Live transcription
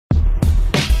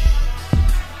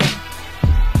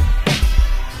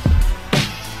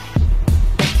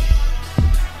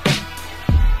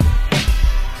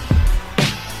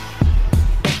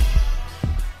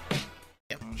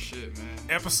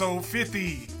Episode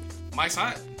 50. Mike's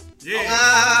hot. Yeah.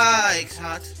 Mike's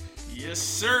hot. Yes,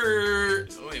 sir.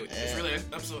 Oh, wait, it's really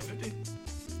episode 50?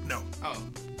 No. Oh.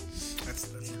 That's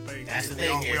the thing. That's the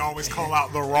thing. We always call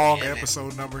out the wrong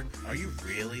episode number. Are you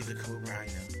really the Cobra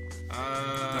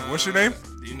I know? What's your name?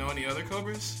 Do you know any other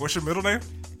Cobras? What's your middle name?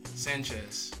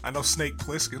 Sanchez. I know Snake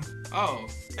Plissken. Oh,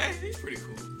 hey, he's pretty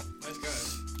cool. Nice guy.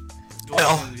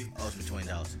 Oh, it's for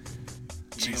 $20.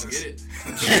 Jesus. You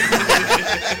don't get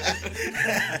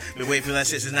it. Been waiting for that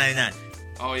shit since '99.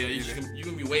 Oh yeah, you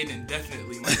can be waiting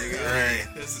indefinitely, my nigga. Right.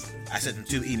 I sent him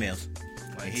 2 emails.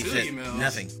 Like He 2 said emails.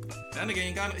 nothing. That nigga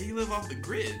ain't got. He live off the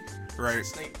grid. Right.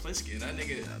 Snake Plissken. That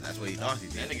nigga. That's what he thought he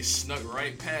That did. nigga snuck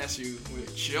right past you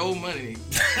with your money.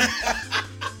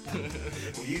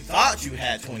 You thought you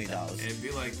had $20. It be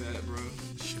like that, bro.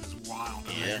 Shit is wild.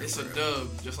 Yeah. It's a dub,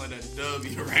 just like that dub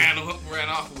you ran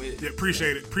off with. Yeah,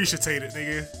 appreciate it,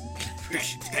 nigga.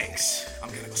 Thanks. I'm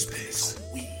gonna go spend this on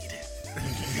weed.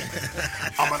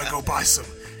 I'm gonna go buy some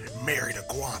married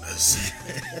iguanas.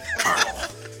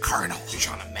 Colonel. You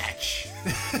trying to match?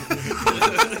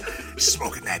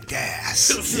 Smoking that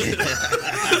gas.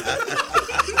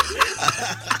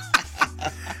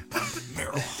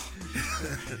 Meryl.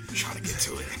 You trying to get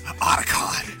to it?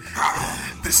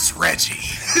 Otacon. This is Reggie.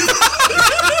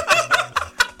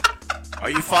 Are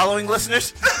you following,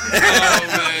 listeners? Oh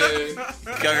man.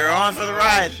 You're on for the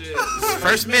ride. Shit.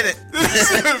 First minute.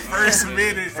 First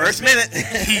minute.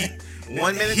 Heat.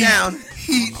 1 minute down.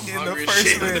 Heat in the hungry as first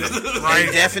shit. minute. Right.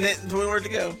 Indefinite word to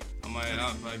go. I'm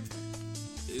like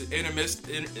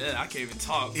intermittent. I can't even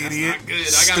talk. That's Idiot. not good. I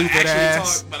Stupid gotta actually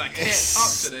ass. talk, but I can't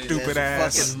talk today. Stupid There's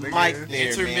ass. fucking nigga. mic there,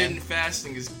 Intermittent man.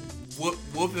 fasting is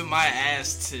whooping my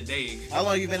ass today. How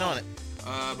long you been on it?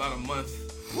 About a month.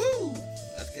 Woo.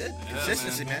 That's good. Yeah,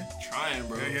 Consistency, man. Trying,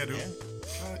 bro. Yeah, dude.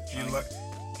 Trying You're get lucky.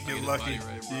 his body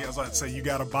right, bro. Yeah, I was about to say, you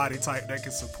got a body type that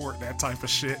can support that type of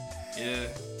shit. Yeah.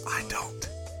 I don't.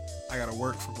 I gotta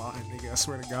work for mine, nigga. I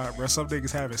swear to God, bro. Some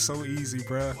niggas have it so easy,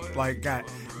 bro. What? Like, got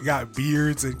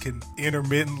beards and can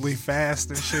intermittently fast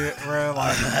and shit, bro.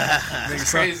 Like, nigga,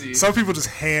 crazy. Some people just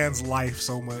hands life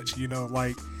so much, you know.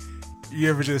 Like, you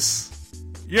ever just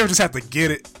have to get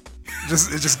it,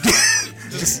 just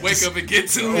Wake up and get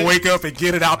to it. wake up and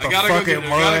get it out the I gotta go fucking get it.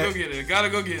 mud. Gotta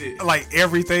go get it. Like,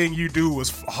 everything you do was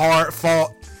hard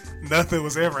fought. Nothing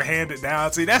was ever handed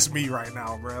down. See, that's me right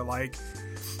now, bro. Like,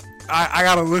 I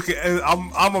gotta look at.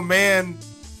 I'm a man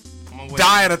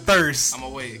dying of thirst, I'm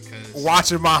gonna wait because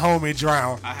watching my homie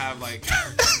drown. I have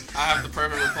the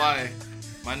perfect reply.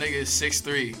 My nigga is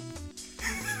 6'3".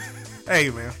 Hey,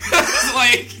 man.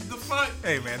 Like the fuck,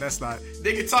 Hey, man. That's not.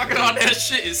 nigga talking all that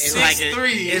shit is It's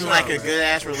 6'3". like a good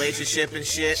ass relationship and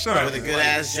shit. Shut up, with a man. good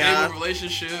ass Stable job.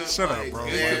 relationship. Shut up, like, bro.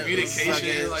 Good Yeah, communication.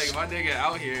 fucking- Like my nigga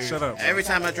out here. Shut up. Bro. Every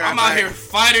time I drive I'm by, out here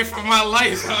fighting for my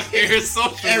life out here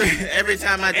socially. every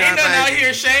time I Ain't drive nothing out by,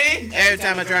 here, Shane. every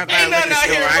time I drive by a Ain't nothing liquor out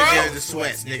store, here, I bro. get the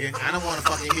sweats, nigga. I don't want to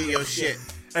fucking hear your shit.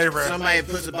 Hey, bro. Somebody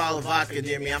puts a bottle of vodka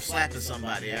near me, I'm slapping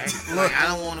somebody. Alright? Look. I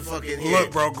don't want to fucking hear.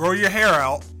 Look, bro. Grow your hair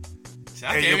out. See,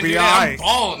 I And can't you'll even be do that. alright. I'm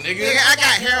bald, nigga. Nigga, I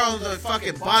got hair on the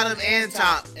fucking bottom and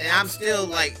top, and I'm still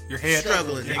like Your head-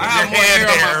 struggling. your I Nigga. have more head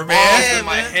hair hair, on my man. balls Yeah, than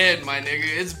my man. head, my nigga.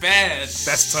 It's bad.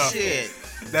 That's tough. Shit.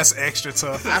 That's extra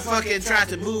tough. I fucking tried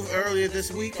to move earlier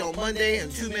this week on Monday, and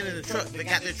 2 men in the truck, they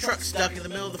got their truck stuck in the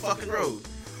middle of the fucking road.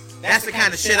 That's the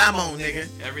kind of shit I'm on, nigga.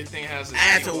 Everything has. I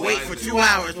had to wait for 2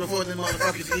 hours before the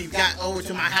motherfuckers even got over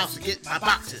to my house to get my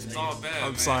boxes, It's nigga. all bad.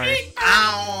 I'm man. sorry.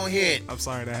 I don't hear it. I'm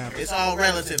sorry that happened. It's all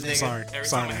relative, nigga. I'm sorry. Every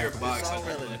Sorry time I that hear happened. box, It's I all go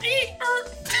relative. like,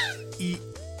 Eat.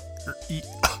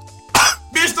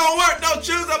 bitch, don't work, don't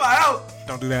choose on my house.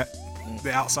 Don't do that.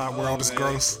 The outside world is man.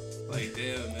 gross. Like,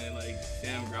 damn, man. Like,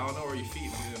 damn, girl, I don't know where your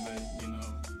feet been, but, you know,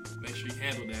 make sure you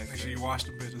handle that. Make sure you wash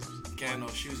the bitches. Can't have no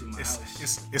shoes in my house.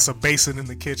 It's a basin in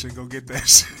the kitchen. Go get that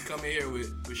shit. Come in here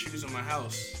with shoes in my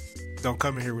house. Don't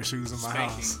come in here with shoes in my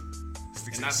Spanking. house.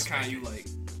 And not the kind you like.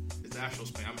 It's actual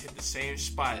spank. I'm gonna hit the same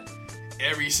spot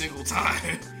every single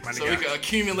time. My So nigga. we can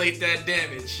accumulate that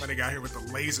damage. My nigga out here with the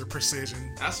laser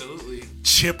precision, Absolutely.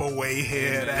 chip away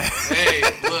head. Hey,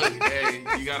 look, hey,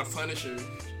 you gotta punish her.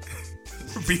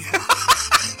 Be-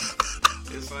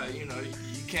 It's like, you know, you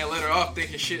can't let her off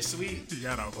thinking shit sweet. you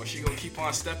gotta Or she gonna keep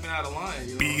on stepping out of line.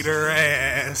 You know beat what I'm her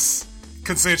ass.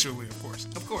 Consensually, of course.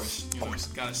 saying? Of course. You Of course.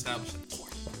 Know, gotta establish that. Of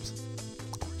course.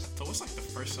 So what's like the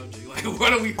first subject? Like,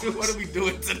 what are we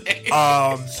doing today?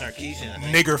 Sarkeesian, I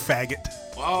think. Nigger faggot.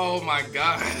 Oh my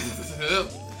god. I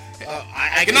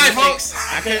Good night, couldn't say- folks.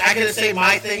 I couldn't say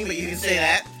my thing, but you can say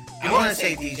that. I want to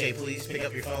say DJ, please pick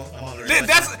up your phone. I'm on the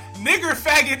That's nigger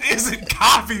faggot isn't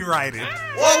copyrighted.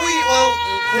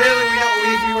 clearly we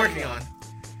need to be working on.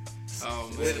 Oh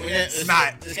It's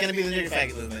not. It's gonna be the nigger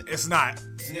faggot movement. It's not.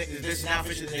 This is now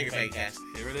officially the nigger faggot cast.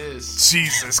 Here it is.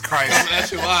 Jesus Christ. Coming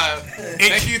at you live.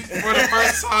 Thank you for the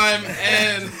first time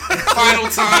and final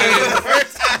time.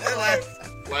 First time in life.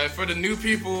 Like for the new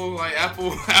people, like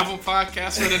Apple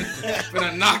Podcasts for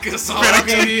the knock us off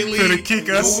immediately. For the kick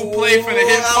us. Google Play for the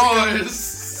hit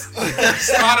pause.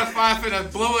 Spotify for the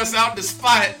blow us out the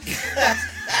spot.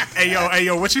 Hey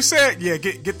yo, what you said? Yeah,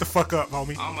 get the fuck up,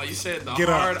 homie. Oh my, you said the Get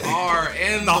hard up. R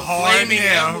and The the hard flaming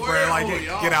M, M bro. word. Like,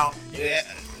 get out. Yeah.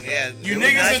 You It was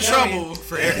niggas nice in knowing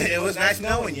trouble. you. It was nice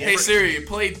knowing you. Hey Siri,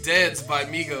 play Deads by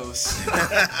Migos.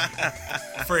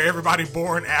 For everybody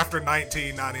born after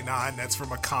 1999, that's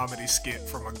from a comedy skit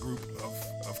from a group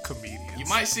of comedians. You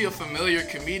might see a familiar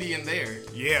comedian there.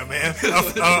 Yeah, man.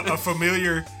 A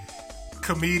familiar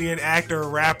comedian, actor,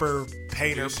 rapper,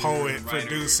 painter, Producer, poet, writer.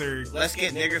 producer. Let's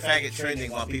get nigger faggot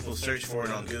trending while people search for it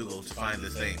on Google to find the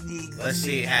thing. Let's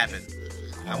see it happen.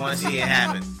 I want to see it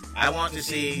happen. I want to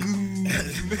see.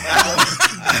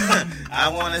 I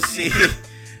want to see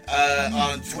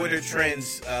on Twitter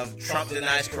trends of Trump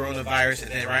denies coronavirus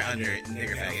and then right under it,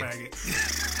 nigger faggot.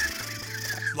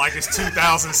 Faggot. Like it's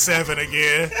 2007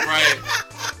 again. Right.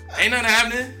 Ain't nothing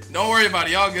happening. Don't worry about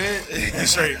it. Y'all good.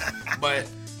 Straight. But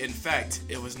in fact,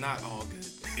 it was not all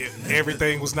good.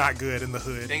 Everything was not good in the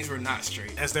hood, Things were not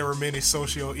straight. as there were many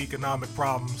socio-economic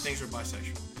problems. Things were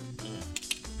bisexual.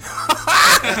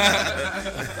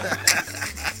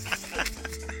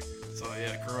 So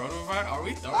yeah, coronavirus. Are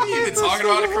we even talking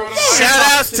about the coronavirus?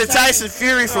 Shout outs to Tyson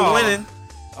Fury for winning.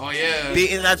 Oh yeah.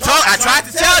 Beating. I tried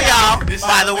to tell y'all. This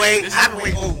By is- the way, this is-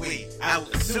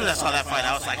 As soon as I saw that fight,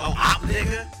 I was like, "Oh, op,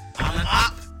 nigga, I'm an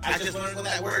op." I just learned what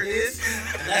that word is,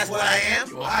 and that's what I am.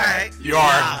 You All are. right, You are.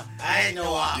 Nah, I ain't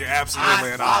no op. You're absolutely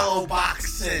I an op. follow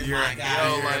boxing, You're- my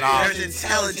guy. you're an op. There's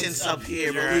intelligence up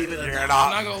here, believe it or You're not. an I'm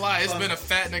op. not gonna lie, it's been a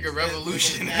fat nigga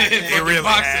revolution. It really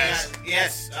boxing. has.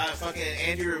 Yes, fucking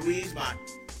Andrew Ruiz, my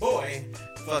boy,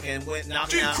 fucking went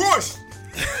knocking out. Christ!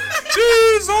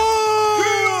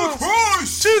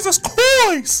 Jesus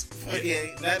Christ!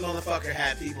 Fucking, that motherfucker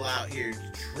had people out here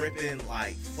tripping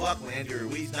like fuck when Andrew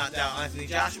Ruiz knocked out Anthony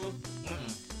Joshua.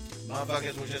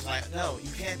 Motherfuckers were just like, no, you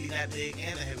can't be that big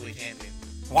and a heavyweight champion.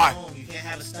 Why? No, you can't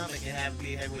have a stomach and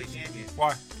be a heavyweight champion.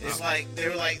 Why? It's like, they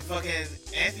were like fucking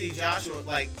Anthony Joshua,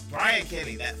 like Brian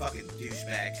Kenny, that fucking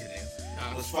douchebag to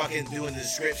them, was fucking doing the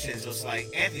descriptions. It was like,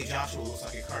 Anthony Joshua looks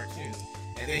like a cartoon.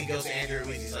 And then he goes to Andrew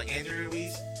Ruiz, he's like, Andrew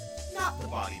Ruiz, not the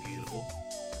body beautiful.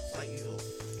 It's like, you little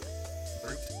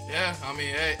brute. Yeah, I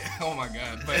mean, hey, oh my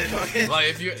god. But like,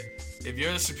 if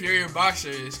you're the superior boxer,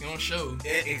 it's gonna show.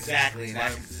 Exactly.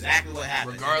 That's exactly what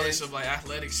happened. Regardless of like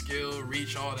athletic skill,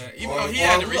 reach, all that. Even Or- though he or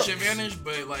had the reach looks. advantage,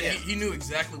 but like Yeah. he knew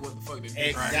exactly what the fuck to do.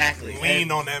 Exactly. Lean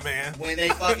And on that man. when they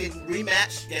fucking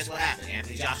rematched, guess what happened?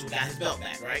 Anthony Joshua got his belt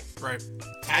back, right? Right.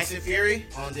 Tyson Fury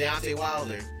on Deontay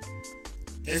Wilder.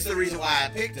 This is the reason why I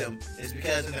picked him, is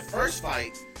because in the first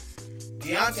fight,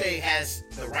 Deontay has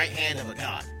the right hand of a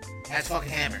god. Has fucking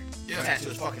hammer attached to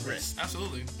his fucking wrist.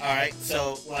 Absolutely. Alright,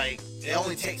 so like it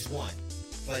only takes one.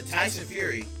 But Tyson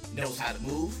Fury knows how to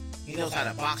move. He knows how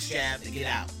to box jab to get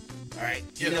out. Alright?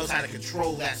 He Yeah. knows how to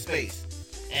control that space.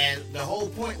 And the whole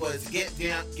point was to get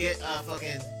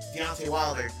fucking Deontay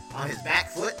Wilder on his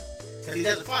back foot. Because he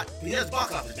doesn't fight. He doesn't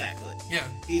box off his back foot. Yeah.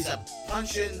 He's a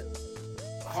punching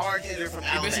hard hitter from You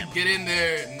Alabama. basically get in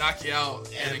there, knock you out,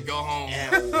 and then go home.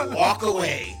 And walk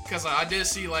away. Cause I did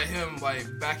see like him like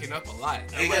backing up a lot.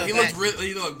 He Like, goes he back.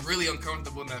 looked really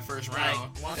uncomfortable in that first Right.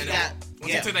 round. Once And he then got-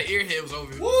 once yeah. he took that ear hit, it was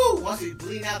over. Woo! Once he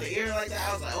bleeding out the ear like that,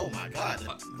 I was like, oh my god.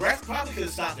 The ref probably could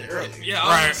have stopped it earlier. Yeah, I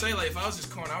was gonna say like if I was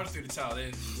just corner, I would have threw the towel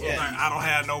in. Yeah. Like, I don't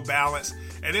have no balance.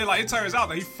 And then like it turns out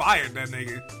that he fired that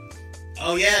nigga.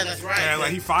 Oh yeah, that's right. Yeah,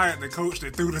 like he fired the coach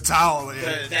that threw the towel in.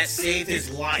 That saved his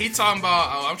life. He talking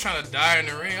about, oh, I'm trying to die in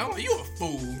the ring. I'm like, you a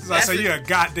fool. So I say you're a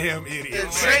goddamn The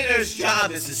idiot. trainer's job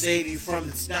is to save you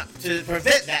from to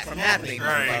prevent that from happening.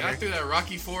 Right. Like, I motherfucker. threw that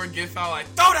Rocky Ford gift out like,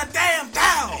 throw the damn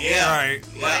towel. Yeah. Right.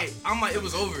 Like, I'm like, it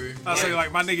was over. I say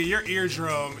like my nigga, your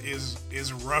eardrum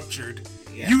is ruptured.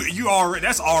 Yeah. You already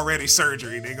that's already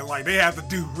surgery, nigga. Like they have to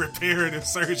do reparative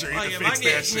surgery Like to if I fix get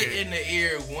that hit shit. in the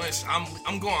ear once,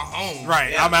 I'm going home.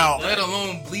 Right, Yeah. I'm out. Let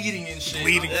alone bleeding and shit.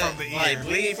 Bleeding Yeah, from the ear. like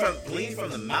bleeding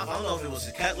from the mouth. I don't know if it was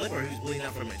a cut lip or he was bleeding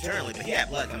out from internally, but he had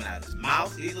blood coming out of his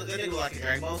mouth. He looked like a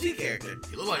Dragon Ball Z character.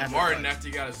 He looked like After Martin the fight. after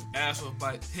he got his ass whipped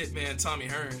by Hitman Tommy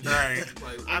Hearn. Right.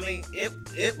 Like, I mean,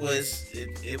 it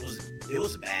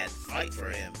was a bad fight for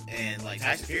him, and like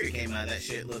Tyson Fury came out of that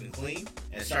shit looking clean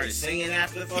and started singing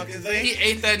after the fucking thing. he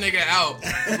ate that nigga out.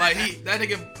 Like that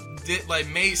nigga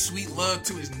made sweet love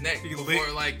to his neck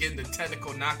before like getting the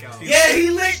technical knockout. Yeah, he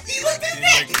licked his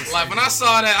neck. Like when I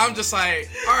saw that, I'm just like,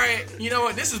 all right, you know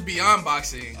what? This is beyond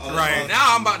boxing. Right.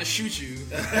 Now I'm about to shoot you.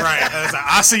 Right.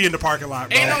 I see you in the parking lot,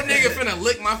 bro. Ain't no nigga finna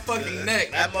lick my fucking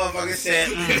neck. That motherfucker said,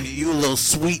 "You a little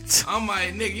sweet." I'm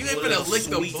like, nigga, you ain't finna lick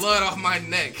the blood off my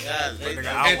neck. God,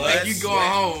 and think you going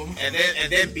home. And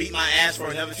then beat my ass for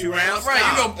another 2 rounds. Right,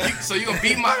 you gonna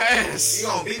beat my ass. You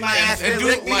gonna beat my ass and do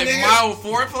it like mild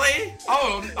foreplay?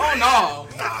 Oh no.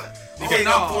 Nah. You can't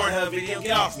go Pornhub video.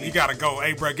 Get off me. You gotta go.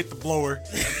 Hey, bro, get the blower.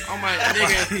 I'm like,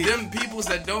 nigga, them peoples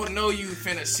that don't know you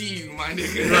finna see you, my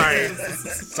nigga. Right.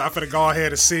 So I'm finna go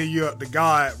ahead and send you up to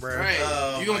God, bro.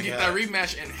 Right. You gonna get that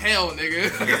rematch in hell,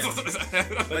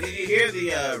 nigga. But did you hear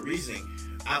the reasoning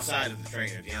outside of the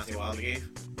trainer Deontay Wilder gave?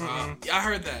 Yeah, I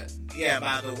heard that. Yeah,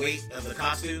 about the weight of the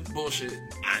costume. Bullshit.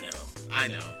 I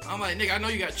know. I'm like, nigga, I know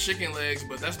you got chicken legs,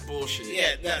 but that's bullshit.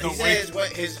 Yeah, no, he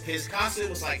says his costume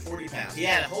was like 40 pounds. He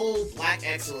had a whole black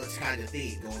excellence kind of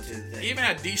theme going to the thing. He even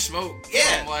had D Smoke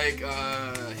from like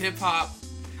hip hop.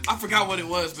 I forgot what it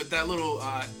was, but that little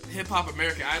hip hop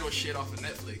American Idol shit off of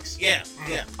Netflix. Yeah.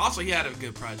 Also, he had a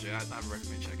good project. I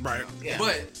recommend checking it out. Yeah.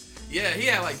 But yeah, he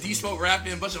had like D Smoke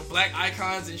rapping, a bunch of black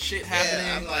icons and shit happening.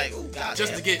 Yeah, I'm like, oh god.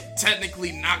 Just to get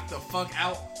technically knocked the fuck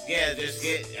out. Yeah, he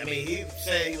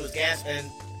said he was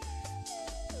gasping.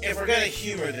 If we're gonna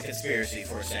humor the conspiracy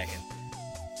for a second,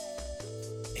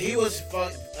 he was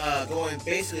going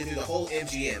basically through the whole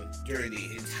MGM during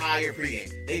the entire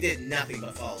pregame. They did nothing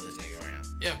but follow this nigga around.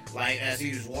 Yeah. Like, as he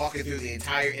was walking through the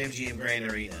entire MGM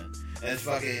Grand Arena.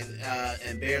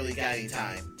 And barely got any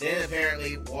time. Then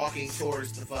apparently walking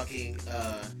towards the fucking,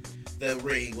 the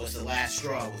ring was the last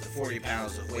straw with the 40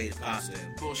 pounds of weight of costume.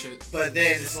 Bullshit. But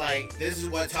then it's like, this is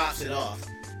what tops it off.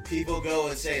 People go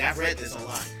and say, I've read this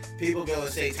online. People go and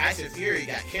say Tyson Fury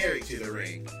got carried to the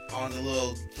ring on the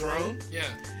little throne. Yeah.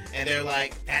 And they're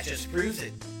like, that just proves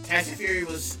it. Tyson Fury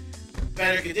was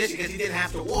better conditioned because he didn't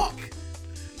have to walk.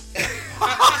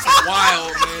 That's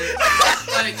wild, man.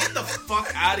 Like, get the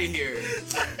fuck out of here.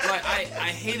 Like, I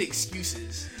hate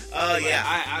excuses.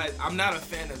 Yeah. I'm not a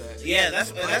fan of that. Yeah,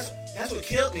 that's what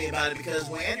killed me about it, because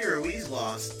when Andrew Ruiz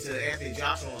lost to Anthony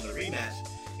Joshua on the rematch,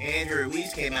 Andrew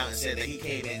Ruiz came out and said that he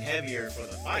came in heavier for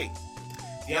the fight.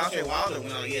 Deontay Wilder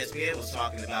went on ESPN, was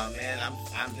talking about, man,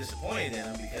 I'm disappointed in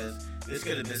him because this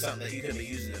could have been something that you could be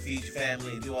using to feed your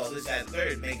family and do all this, that, and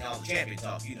third, making all the champion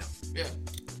talk, you know. Yeah.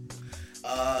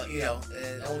 And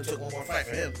it only took one more fight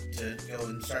for him to go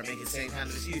and start making the same kind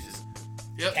of excuses.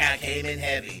 Yep. I came in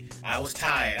heavy. I was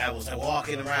tired. I was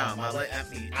walking around.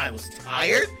 I was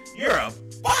tired? You're a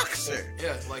boxer.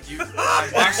 Yeah, like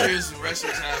boxers and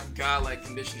wrestlers have godlike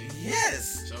conditioning.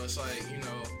 Yes. So it's like,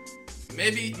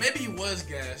 maybe he was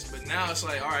gassed, but now it's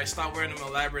like, all right, stop wearing them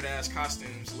elaborate ass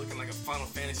costumes, looking like a Final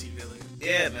Fantasy villain.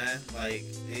 Yeah, man. Like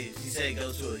he said, he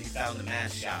found a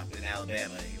mask shop in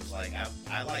Alabama. And he was like,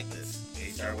 I like this. And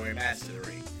he started wearing masks to the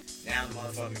ring. Now the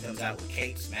motherfucker comes out with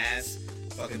capes, masks,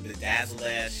 fucking bedazzled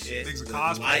ass shit,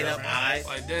 light up eyes.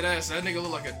 Like dead ass. That nigga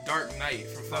look like a Dark Knight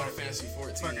from Final Fantasy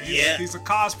 14. He's a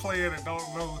cosplayer that don't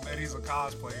know that he's a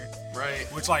cosplayer. Right.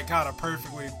 Which like kind of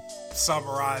perfectly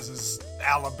summarizes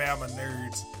Alabama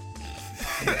nerds.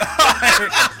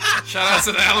 Shout out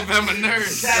to the Alabama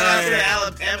nerds. Shout out to the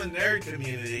Alabama nerd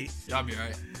community. Y'all be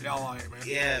alright. Y'all alright, man.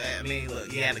 Yeah, I mean,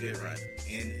 look, he had a good run,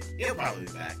 and he'll probably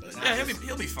be back. But yeah,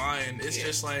 he'll be fine. It's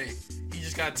just like he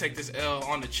just gotta take this L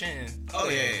on the chin. Oh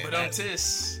yeah. But on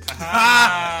tis.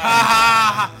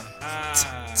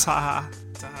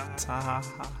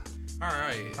 All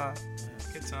right.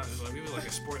 Good times. Like we were like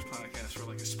a sports podcast for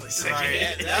like a split second.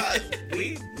 Right. Yeah,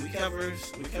 we cover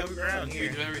ground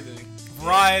here. We do everything.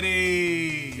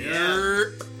 Variety. Yeah.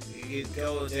 You can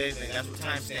go with anything. That's what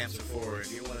timestamps are for.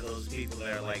 If you're one of those people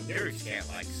that are like, nerds can't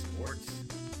like sports.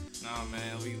 Nah,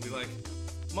 man. We like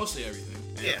mostly everything.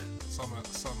 Yeah. Some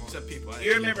except people.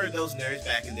 You remember those nerds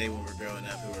back in the day when we were growing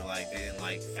up who were like, they didn't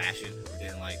like fashion or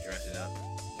didn't like dressing up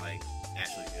like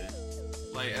actually good.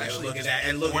 Like and actually look at that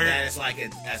as like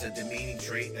as a demeaning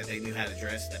trait that they knew how to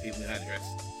dress, that people knew how to dress.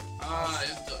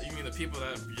 You mean the people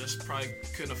that just probably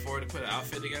couldn't afford to put an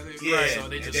outfit together? Yeah. So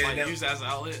they just like use that as an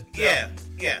outlet? Yeah.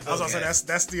 I was gonna say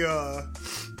that's the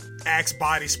Axe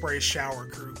body spray shower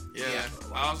crew. Yeah.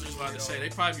 I was just about to say they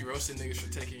probably be roasting niggas for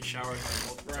taking showers like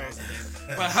multiple times a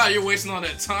day. But how you wasting all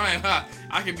that time?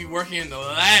 I could be working in the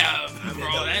lab for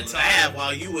all that time. Lab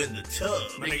while you in the tub.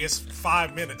 I think it's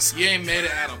 5 minutes. You ain't made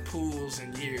it out of pools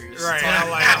in years. Right.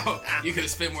 You could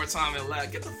have spent more time in the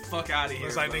lab. Get the fuck out of here.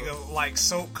 It's like, bro. Nigga, like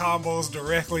soap combos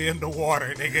directly into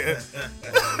water, nigga.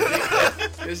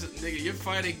 Nigga, your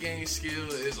fighting game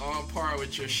skill is on par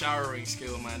with your showering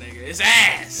skill, my nigga. It's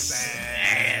ass. It's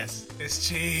ass. It's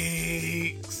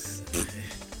cheeks.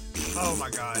 Oh my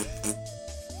god.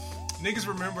 Niggas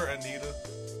remember Anita?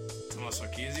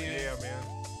 Sarkeesian? Yeah, man.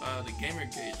 The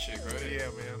Gamergate chick, right? Yeah,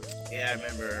 man. Yeah, I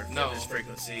remember. No. Fitness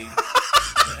Frequency.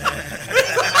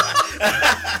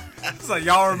 It's like,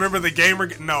 y'all remember the gamer?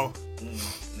 No,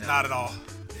 No. not at all.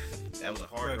 That was a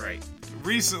hard But right.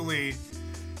 recently,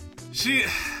 it's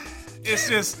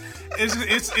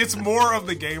more of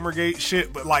the Gamergate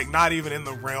shit, but like not even in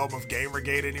the realm of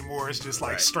Gamergate anymore. It's just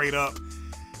like straight up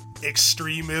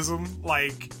extremism.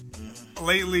 Like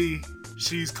lately,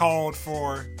 she's called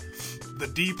for the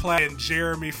D-Plat and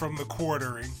Jeremy from the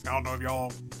Quartering. I don't know if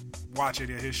y'all watch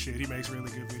any of his shit. He makes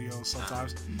really good videos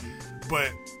sometimes.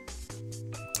 But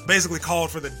basically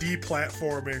called for the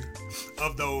deplatforming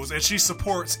of those. And she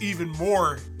supports even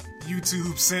more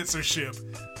YouTube censorship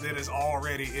that is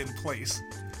already in place.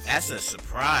 That's a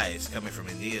surprise coming from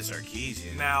Anita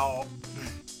Sarkeesian. Now,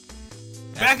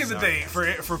 back in the day,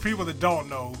 for people that don't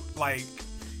know, like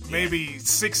maybe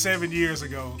 6-7 years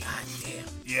ago, God damn.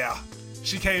 yeah,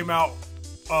 she came out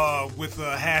with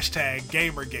the hashtag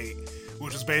Gamergate,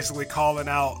 which is basically calling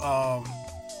out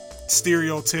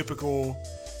stereotypical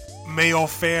male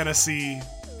fantasy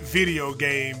video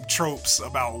game tropes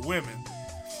about women.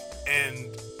 And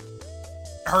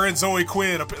her and Zoe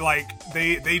Quinn, like,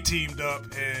 they teamed up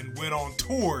and went on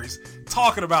tours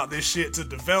talking about this shit to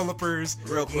developers,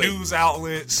 Real quick, news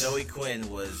outlets. Zoe Quinn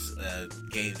was a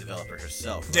game developer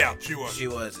herself. Right? Yeah, she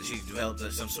was. She developed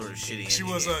some sort of shitty. She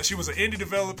was game. she was an indie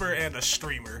developer and a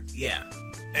streamer. Yeah,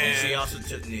 and she also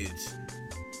took nudes.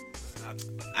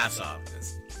 I saw.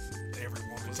 Every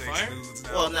woman takes fire? nudes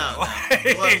now. Well, no.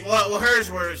 well, hers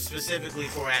were specifically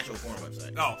for actual porn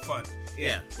website. Oh, fun.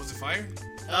 Yeah. Was it fire?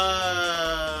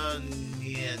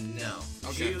 Yeah, no.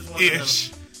 Okay. She was one Ish.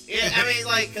 of them. Yeah, I mean,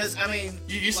 like, cause I mean,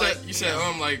 You said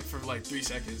like for like 3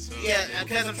 seconds. So yeah,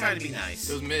 because I'm trying to be nice.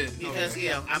 It was mid. Because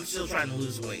I'm still trying to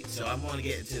lose weight, so I'm going to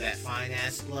get into that fine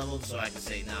ass level so I can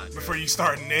say nah. Girl. Before you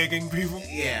start negging people.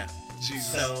 Yeah.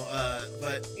 Jesus. So,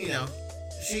 but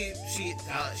she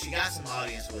got some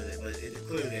audience with it, but it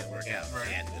clearly didn't work out. Right.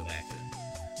 She had to go back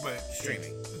to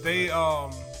streaming. They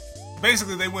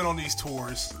basically they went on these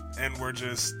tours and were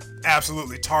just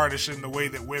absolutely tarnishing the way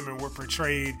that women were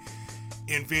portrayed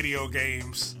in video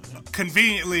games,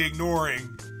 conveniently ignoring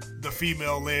the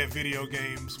female-led video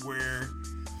games where,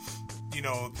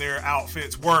 their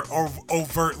outfits weren't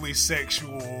overtly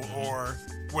sexual or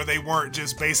where they weren't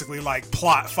just basically like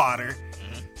plot fodder.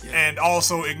 Yeah. And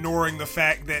also ignoring the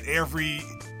fact that every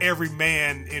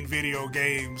man in video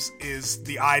games is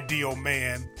the ideal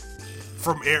man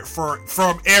from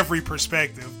every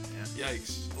perspective. Yeah.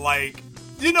 Yikes! Like,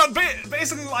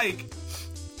 basically like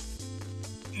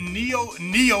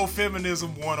neo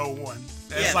feminism 101.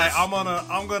 It's like I'm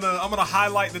gonna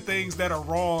highlight the things that are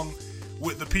wrong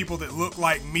with the people that look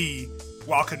like me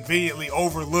while conveniently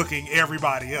overlooking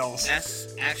everybody else.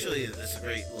 That's a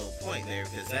great little point there,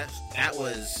 because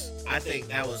I think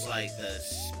that was like the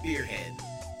spearhead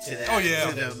to that. Oh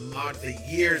yeah. To the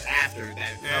years after that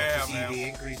helped to see man. the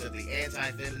increase of the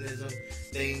anti-feminism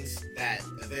things that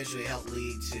eventually helped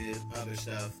lead to other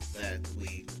stuff that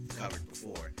we covered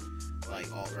before,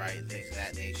 like alt-right and things of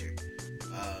that nature.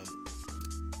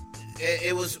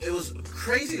 It was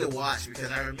crazy to watch,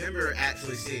 because I remember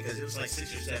actually seeing, because it was like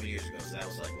 6 or 7 years ago, so that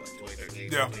was like, what,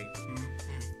 2013? Yeah.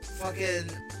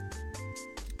 Fucking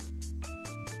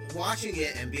watching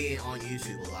it and being on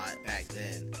YouTube a lot back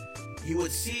then, you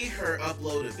would see her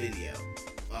upload a video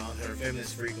on her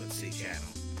Feminist Frequency channel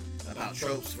about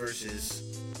tropes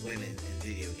versus women in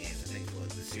video games, I think is what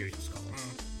the series was called.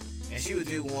 And she would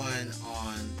do one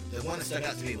on, the one that stuck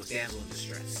out to me was Damsel in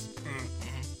Distress.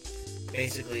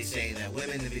 Basically saying that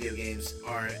women in video games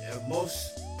are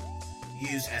most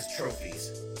used as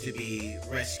trophies to be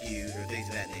rescued or things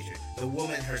of that nature. The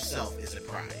woman herself is a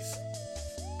prize.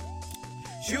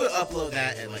 She would upload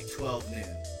that at like 12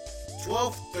 noon.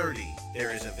 12:30,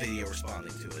 there is a video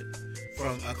responding to it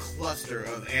from a cluster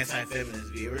of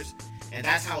anti-feminist viewers. And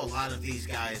that's how a lot of these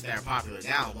guys that are popular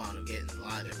now wound up getting a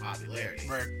lot of their popularity.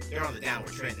 Right. They're on the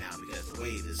downward trend now because the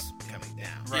wave is coming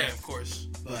down. Right. Yeah, of course.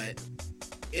 But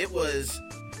it was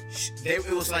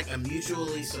like a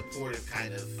mutually supportive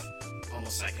kind of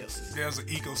almost psychosis. There's an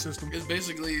ecosystem. It's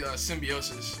basically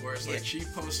symbiosis, where it's like she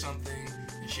posts something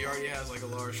and she already has like a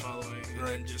large following, and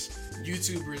then just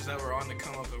YouTubers that were on the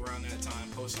come up around that time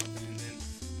post something, and then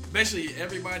basically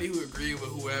everybody who agreed with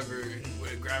whoever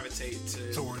would gravitate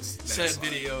towards said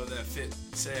video that fit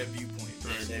said viewpoint.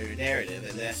 for their narrative,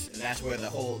 and that's where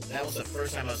that was the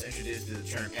first time I was introduced to the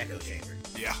term echo chamber.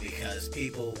 Yeah. Because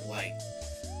people like,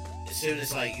 as soon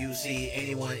as like you see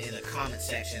anyone in the comment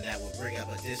section that will bring up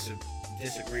a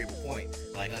disagreeable point,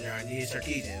 like under our Needy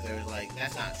Sarkeesian, there was like,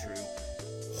 that's not true.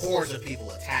 Hordes of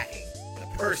people attacking the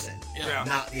person,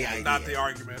 not the idea, not the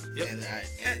argument. Yep.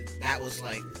 And that was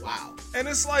like, wow. And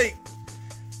it's like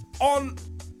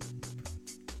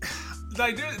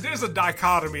there's a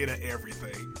dichotomy to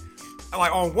everything.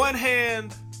 Like on one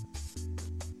hand,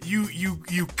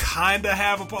 you kind of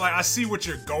have a point. Like I see what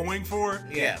you're going for.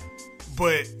 Yeah.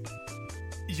 But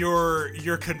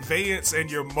your conveyance and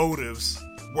your motives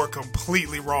were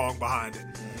completely wrong behind it.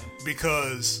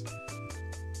 Because,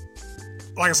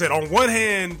 like I said, on one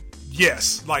hand,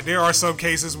 yes, like there are some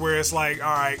cases where it's like,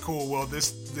 all right, cool, well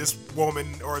this woman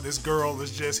or this girl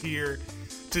is just here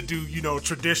to do,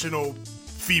 traditional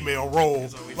female role.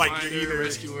 So we like find you're her, either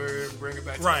rescue her, bring her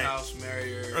back to the house,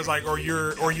 marry her. Or it's like, or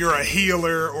you're a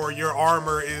healer, or your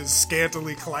armor is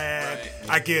scantily clad. Right.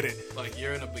 I get it. Like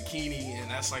you're in a bikini, and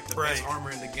that's like the best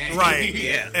armor in the game. Right.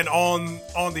 Yeah. And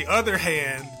on the other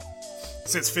hand,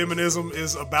 since feminism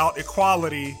is about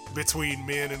equality between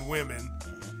men and women,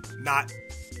 not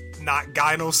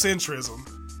gynocentrism,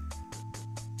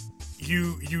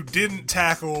 you didn't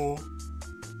tackle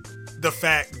the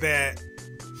fact that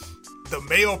the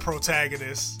male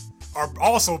protagonists are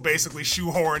also basically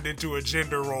shoehorned into a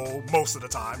gender role most of the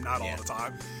time, not all the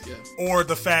time. Yeah. Or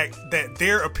the fact that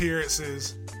their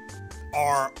appearances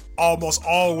are almost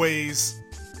always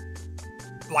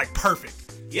like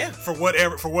perfect. Yeah. For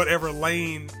whatever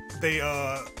lane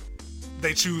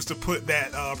they choose to put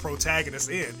that protagonist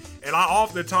in. And I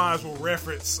oftentimes will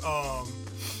reference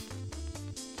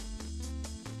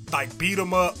like beat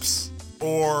 'em ups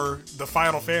or the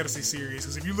Final Fantasy series,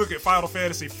 because if you look at Final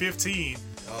Fantasy 15,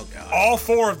 oh god, all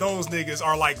 4 of those niggas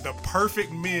are like the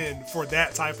perfect men for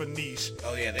that type of niche.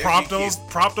 Oh yeah,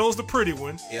 Prompto's the pretty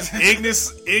one. Yep.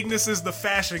 Ignis is the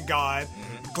fashion god.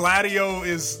 Mm-hmm. Gladio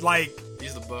is like,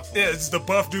 he's the buff one. yeah, it's the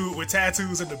buff dude with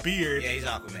tattoos and the beard. Yeah, he's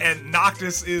Aquaman. And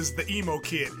Noctis is the emo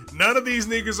kid. None of these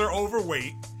niggas are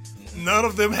overweight. None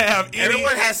of them have any.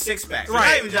 Everyone has six packs.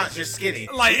 Right. Not just skinny.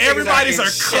 Like everybody's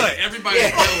are cut.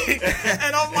 Everybody's built.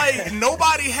 And I'm like,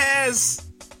 nobody has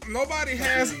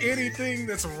anything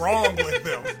that's wrong with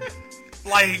them.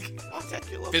 Like, I'll take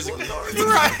your little physically.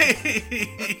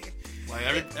 right. Like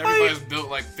everybody's built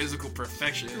like physical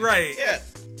perfection. Right. Yeah.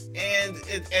 And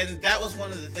that was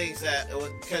one of the things that,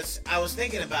 because I was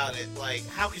thinking about it, like,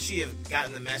 how could she have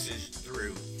gotten the message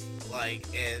through? Like,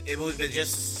 and it would have been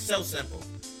just so simple.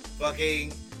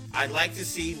 Fucking, I'd like to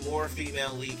see more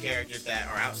female lead characters that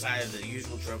are outside of the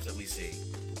usual tropes that we see.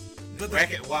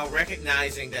 While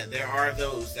recognizing that there are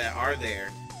those that are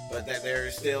there, but that there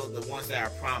are still the ones that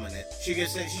are prominent. She could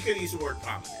use the word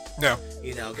prominent. No.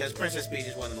 You know, because Princess Peach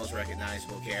is one of the most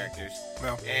recognizable characters.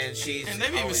 No. And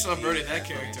they've even subverted that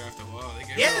character after a while. They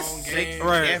gave her own game.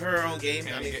 They gave her own game.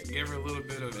 I mean, gave her a little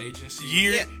bit of agency.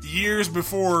 Years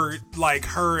before, like,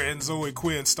 her and Zoe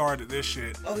Quinn started this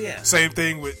shit. Oh, yeah. Same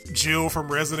thing with Jill from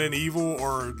Resident Evil,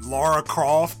 or Lara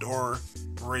Croft, or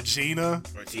Regina,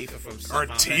 or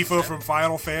Tifa from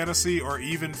Final Fantasy, or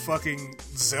even fucking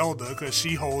Zelda, because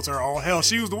she holds her own. Hell,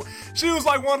 she was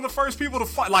like one of the first people to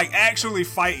fight, like actually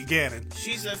fight Ganon.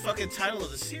 She's the fucking title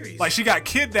of the series. Like, she got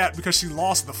kidnapped because she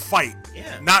lost the fight.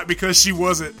 Yeah. Not because she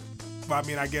wasn't. I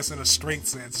mean, I guess in a strength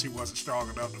sense, she wasn't strong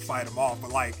enough to fight him off.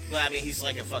 But like, well, I mean, he's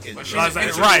like a fucking. She's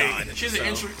right. She's an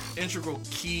integral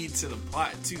key to the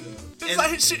plot too, though. It's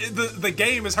like the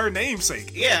game is her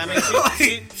namesake. Yeah, I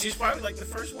mean, she's probably like the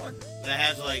first one that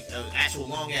has like an actual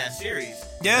long ass series.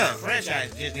 Yeah.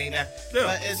 Franchise just named that. Yeah.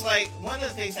 But it's like one of the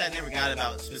things I never got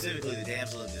about specifically the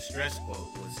damsel in distress quote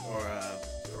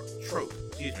was trope.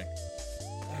 Excuse me.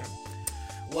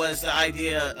 Was the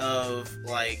idea of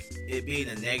like it being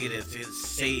a negative to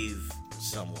save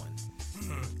someone.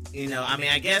 Mm-hmm. You know, I mean,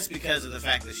 I guess because of the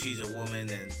fact that she's a woman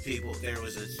and there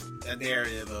was a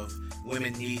narrative of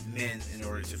women need men in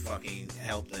order to fucking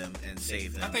help them and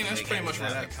save them. I think that's pretty much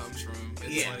where that comes from.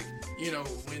 It's like, you know,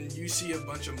 when you see a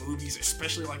bunch of movies,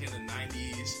 especially like in the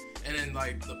 90s, and then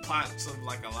like the plots of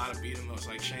like a lot of beat 'em ups,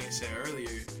 like Shane said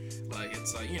earlier, like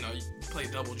it's like, you know, you play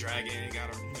Double Dragon, you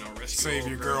gotta, you know, rescue save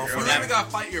your girlfriend. You even gotta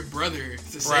fight your brother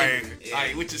to save her,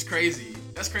 like, which is crazy.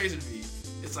 That's crazy to me.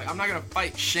 It's like, I'm not gonna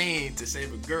fight Shane to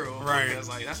save a girl, right? Because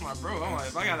like that's my bro. I'm like,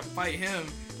 if I gotta fight him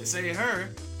to save her,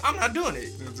 I'm not doing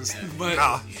it. But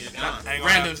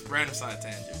random side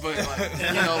tangent. But like,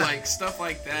 you know, like stuff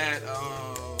like that.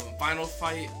 Final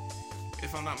fight,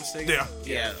 if I'm not mistaken.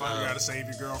 Yeah. You gotta save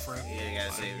your girlfriend. Yeah, you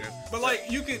gotta save her. But like,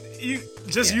 you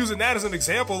using that as an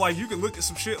example, like you could look at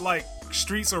some shit like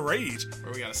Streets of Rage.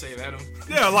 Where we gotta save Adam.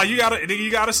 Yeah, like you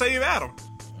gotta save Adam.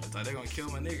 I thought they're gonna kill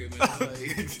my nigga, man.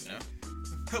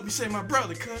 Like, help me save my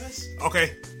brother, cuz.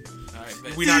 Okay. All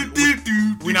right, we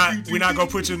not gonna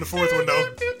put you in the fourth one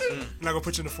though. We're not gonna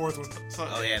put you in the fourth one.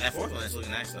 Oh yeah, that fourth one is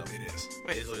looking nice though. It is.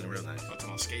 Wait, It's looking real nice. I'm talking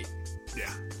about Skate.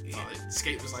 Yeah.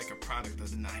 Skate was like a product of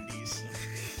the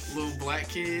 90s. Little black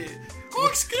kid.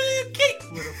 Corkscrew kick.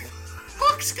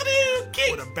 Corkscrew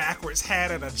kick. With a backwards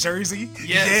hat and a jersey.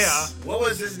 Yes. Yeah. What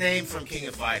was his name from King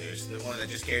of Fighters? The one that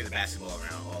just carried the basketball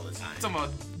around all the time. I'm talking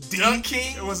about Duck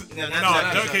King? It was No,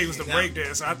 Duck King was the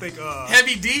breakdancer. I think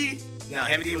Heavy D? No,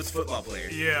 Heavy D was a football player.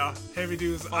 Yeah, Heavy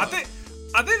D was. I think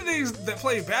the niggas that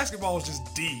played basketball was just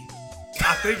D.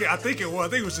 I think it was. I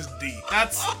think it was just D.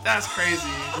 That's crazy.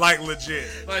 Like legit.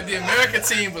 Like the America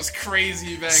team was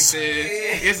crazy back then.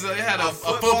 It had a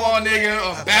football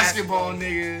nigga, a basketball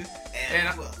nigga,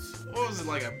 and what was it,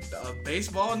 like a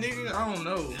baseball nigga? I don't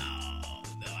know.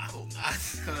 No, I hope not.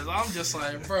 Cause I'm just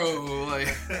like, bro,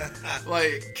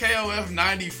 like KOF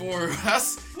 94.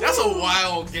 That's a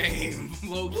wild game,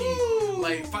 low key. Woo.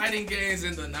 Like fighting games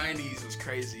in the 90s was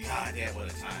crazy. God damn,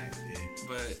 what a time, dude.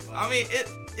 But I mean,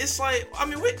 it's like, I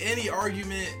mean, with any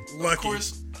argument, Lucky. of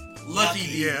course, Lucky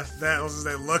D. Yeah, that was his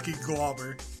name, Lucky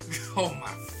Glauber. Oh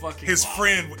my fucking His God.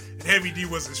 friend, Heavy D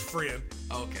was his friend.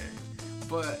 Okay.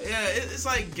 But yeah, it's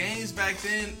like games back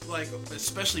then, like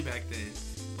especially back then.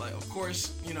 Like, of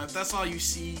course, you know, if that's all you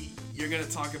see, you're gonna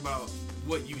talk about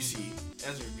what you see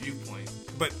as your viewpoint.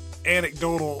 But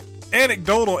anecdotal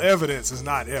evidence is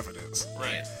not evidence.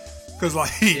 Right. Because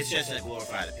like It's just a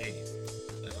glorified opinion.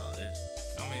 That's all it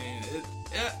is. I mean,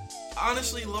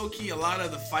 honestly, low key, a lot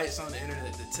of the fights on the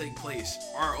internet that take place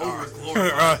are over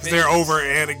glorified. they're over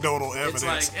anecdotal evidence.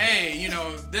 It's like, hey, you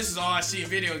know, this is all I see in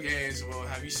video games. Well,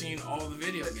 have you seen all the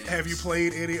video games? Have you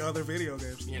played any other video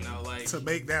games? You know, like To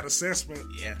make that assessment.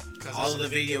 Yeah. All of the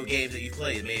video games that you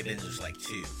played, it may have been just like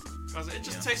 2. Because it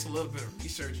just takes a little bit of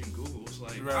research in Google. It's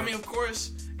like, Right. I mean, of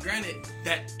course, granted,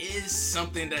 that is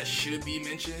something that should be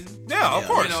mentioned. Yeah, of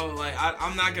course. You know, like,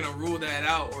 I'm not going to rule that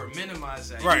out or minimize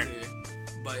that Right. either.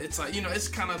 But it's like, you know, it's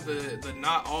kind of the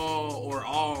not all or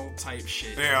all type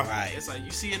shit. Yeah. Right. It's like, you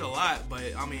see it a lot, but,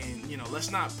 I mean, you know,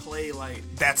 let's not play like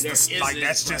That's there the- like, isn't,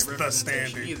 that's just the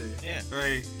representation standard. either. Yeah.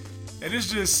 Right. And it's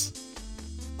just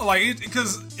like,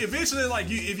 because eventually, like,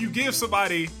 if you give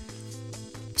somebody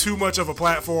too much of a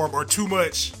platform or too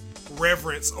much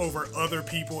reverence over other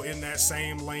people in that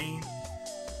same lane,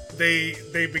 they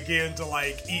begin to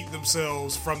like eat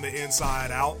themselves from the inside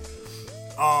out.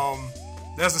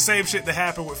 That's the same shit that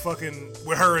happened with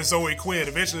her and Zoe Quinn.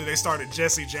 Eventually they started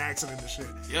Jesse Jackson and the shit.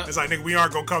 Yep. It's like, nigga, we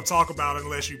aren't gonna come talk about it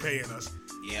unless you paying us.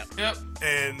 Yep.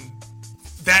 And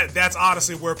that's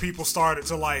honestly where people started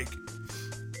to like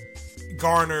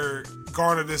garner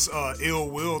this ill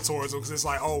will towards them, because it's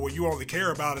like, oh well, you only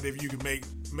care about it if you can make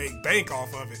bank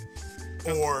off of it,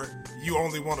 or you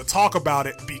only want to talk about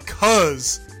it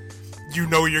because you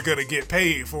know you're gonna get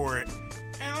paid for it.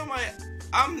 And I'm like,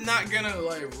 I'm not gonna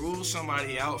like rule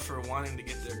somebody out for wanting to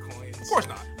get their coins. Of course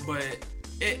not. But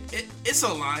it's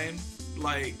a line.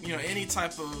 Like, you know, any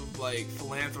type of like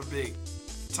philanthropic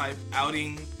type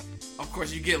outing, of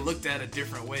course you get looked at a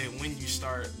different way when you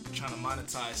start trying to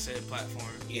monetize said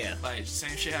platform. Yeah. Like,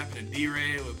 same shit happened to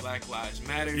D-Ray with Black Lives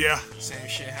Matter. Yeah. Same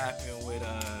shit happened with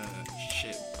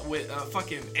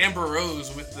fucking Amber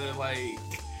Rose with the like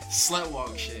slut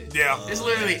walk shit. Yeah. It's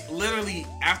literally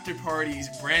after parties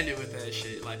branded with that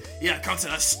shit. Like, yeah, come to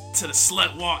the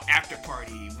slut walk after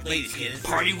party. Ladies get it.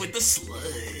 Party with the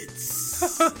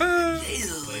sluts. But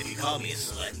if you call me a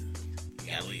slut,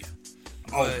 you gotta leave.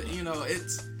 But you know,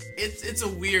 it's a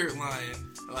weird line.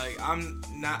 Like, I'm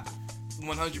not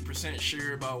 100%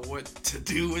 sure about what to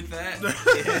do with that. But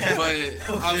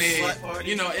I mean,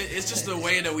 you know, it's just the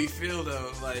way that we feel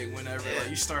though. Like, whenever like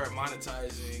you start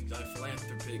monetizing like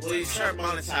philanthropic. Well, you start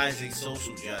monetizing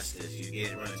social justice, you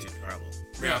run into trouble.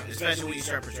 Yeah. Especially when you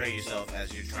start portraying yourself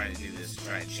as you're trying to do this,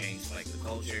 try and change like the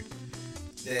culture.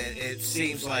 Then it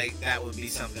seems like that would be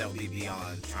something that would be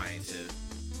beyond trying to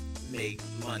make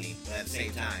money. But at the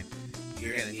same time,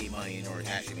 you're gonna need money in order to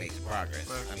actually make some progress.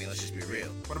 I mean, let's just be real.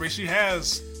 But I mean, she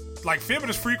has like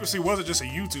Feminist Frequency wasn't just a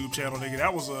YouTube channel, nigga.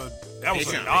 That was a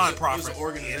non-profit. It was an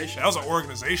organization. That was an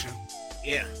organization.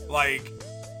 Yeah. Like,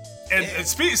 and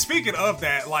speaking of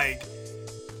that, like,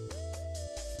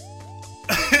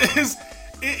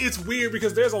 it's weird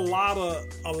because there's a lot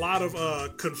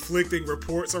of conflicting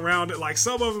reports around it. Like,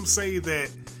 some of them say that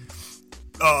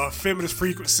Feminist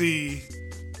Frequency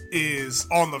is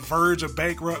on the verge of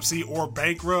bankruptcy or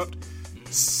bankrupt.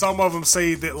 Some of them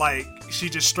say that like she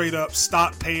just straight up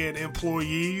stopped paying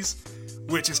employees,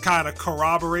 which is kind of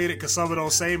corroborated because some of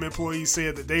those same employees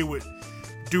said that they would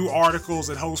do articles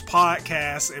and host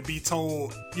podcasts and be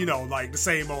told, you know, like the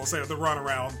same old, say the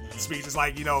runaround speech. It's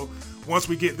like, you know, once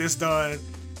we get this done,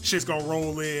 shit's gonna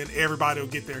roll in, everybody will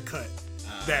get their cut.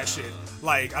 That shit.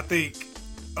 Like, I think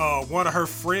one of her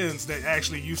friends that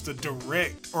actually used to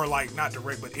direct, or like not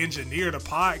direct, but engineer the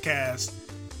podcast,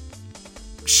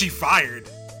 she fired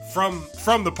from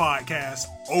the podcast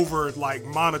over like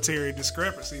monetary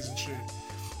discrepancies and shit.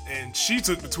 And she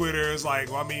took to Twitter as like,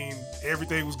 well, I mean,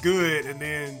 everything was good, and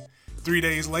then 3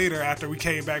 days later, after we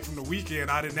came back from the weekend,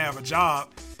 I didn't have a job,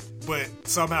 but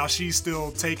somehow she's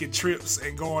still taking trips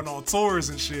and going on tours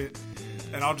and shit.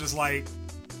 And I'm just like,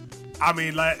 I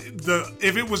mean, like,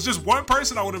 if it was just one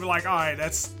person, I would have been like, all right,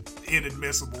 that's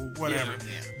inadmissible, whatever.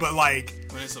 Yeah. But like,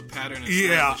 when it's a pattern,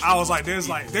 yeah, I was like,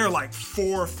 there are like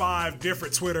 4 or 5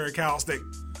 different Twitter accounts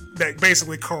that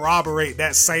basically corroborate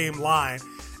that same line.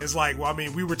 It's like, well, I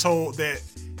mean, we were told that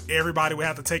everybody would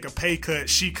have to take a pay cut.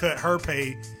 She cut her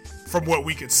pay from what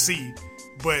we could see,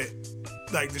 but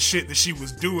like the shit that she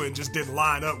was doing just didn't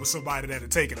line up with somebody that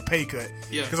had taken a pay cut.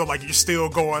 Yeah, because I'm like, you're still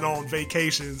going on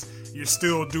vacations, you're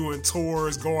still doing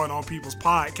tours, going on people's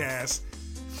podcasts.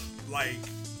 Like,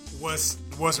 what's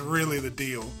really the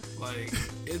deal? Like,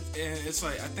 it's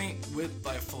like, I think with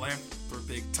like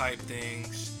philanthropic type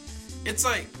things, it's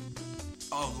like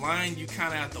a line you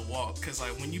kind of have to walk, because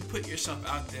like when you put yourself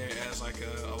out there as like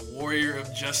a warrior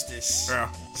of justice,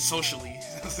 socially,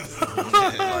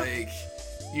 like,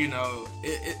 you know,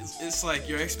 it's like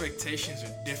your expectations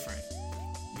are different,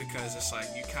 because it's like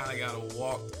you kind of gotta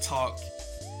walk, talk,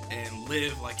 and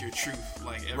live like your truth,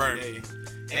 like every day.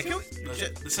 And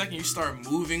the second you start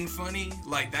moving funny,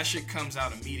 like that shit comes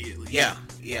out immediately. Yeah,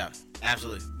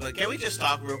 absolutely. But can we just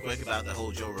talk real quick about the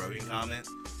whole Joe Rogan comment?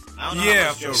 I don't know how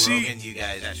much Joe Rogan you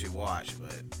guys actually watch,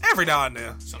 but every now and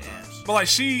then, sometimes. Yeah. But like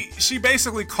she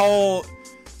basically called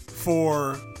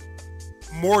for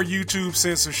more YouTube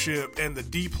censorship and the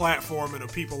deplatforming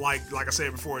of people like I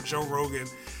said before, Joe Rogan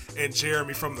and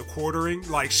Jeremy from The Quartering.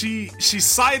 Like she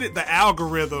cited the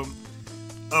algorithm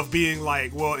of being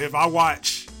like, well, if I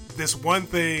watch this one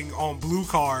thing on blue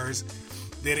cars,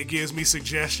 then it gives me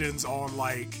suggestions on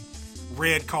like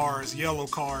red cars, yellow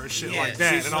cars, shit like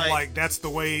that. And I'm like, that's the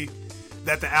way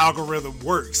that the algorithm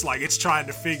works. Like, it's trying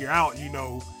to figure out, you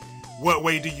know, what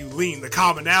way do you lean? The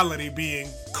commonality being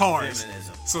cars.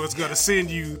 Feminism. So it's going to send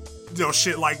you, you know,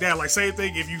 shit like that. Like, same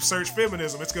thing, if you search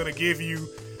feminism, it's going to give you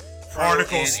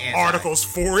articles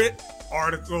for it,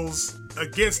 articles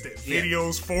against it,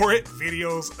 videos for it,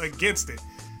 videos against it.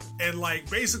 And like,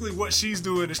 basically what she's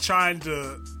doing is trying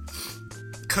to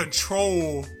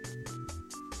control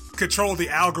the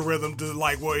algorithm to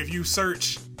like, well, if you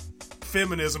search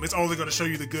feminism, it's only going to show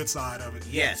you the good side of it.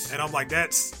 Yes. And I'm like,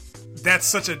 that's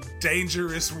such a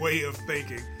dangerous way of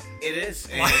thinking. It is.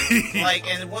 And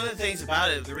and one of the things about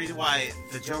it, the reason why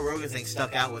the Joe Rogan thing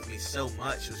stuck out with me so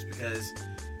much was because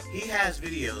he has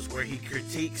videos where he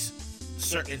critiques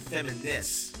certain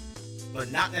feminists,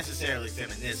 but not necessarily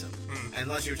feminism.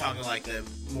 Unless you're talking like the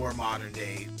more modern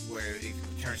day where it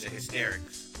turns to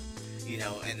hysterics, you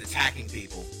know, and attacking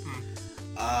people.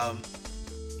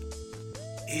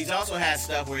 He's also had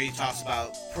stuff where he talks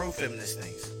about pro-feminist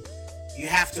things. You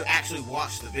have to actually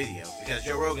watch the video, because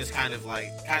Joe Rogan's kind of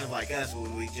like us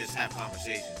when we just have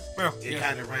conversations. It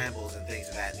kind of rambles and things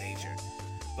of that nature.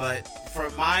 But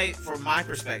from my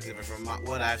perspective and from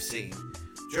what I've seen,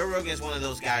 Joe Rogan is one of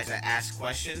those guys that asks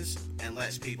questions and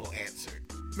lets people answer.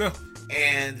 Yeah.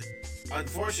 And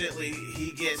unfortunately,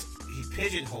 he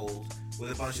pigeonholed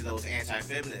with a bunch of those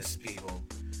anti-feminist people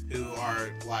who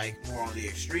are like more on the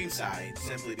extreme side,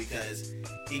 simply because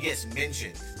he gets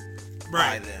mentioned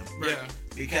by them. Yeah.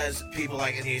 Because people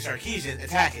like Anita Sarkeesian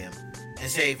attack him and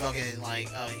say fucking like,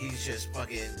 he's just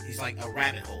fucking, he's like a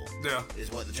rabbit hole. Yeah.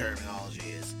 Is what the terminology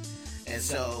is. And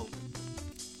so,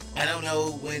 I don't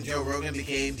know when Joe Rogan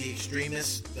became the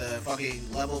extremist, the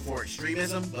fucking level for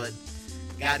extremism, but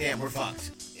goddamn, we're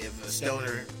fucked if a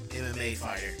stoner MMA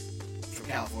fighter from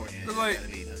California is like, gonna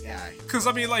be the guy. Because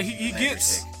I mean, like he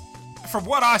gets, from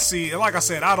what I see, and like I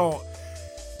said, I don't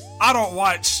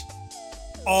watch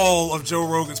all of Joe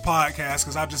Rogan's podcasts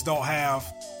because I just don't have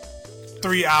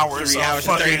 3 hours of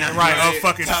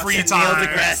fucking free time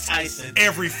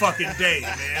every fucking day,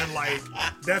 man. Like,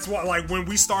 that's why, like, when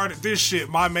we started this shit,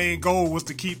 my main goal was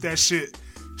to keep that shit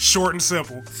short and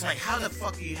simple. It's like, how the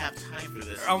fuck do you have time for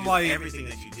this? I'm like, everything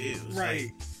that you do. It's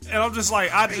right. Like, and I'm just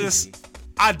like,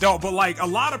 I don't. But like, a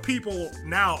lot of people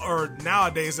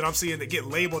nowadays that I'm seeing that get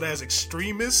labeled as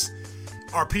extremists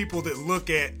are people that look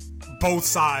at both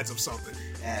sides of something.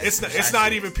 It's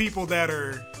not even people that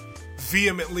are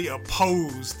vehemently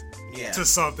opposed to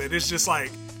something. It's just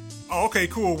like, oh, okay,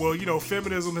 cool. Well, you know,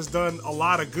 feminism has done a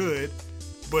lot of good,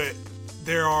 but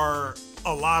there are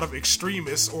a lot of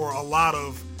extremists or a lot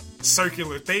of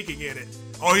circular thinking in it.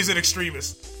 Oh, he's an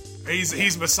extremist.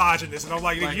 He's misogynist. And I'm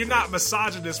like you're not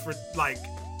misogynist for, like,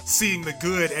 seeing the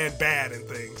good and bad in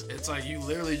things. It's like you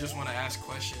literally just want to ask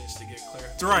questions to get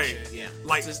clarification. Right. Yeah.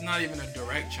 Like, it's not even a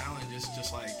direct challenge. It's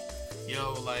just like,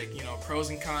 yo, like, you know, pros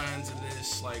and cons of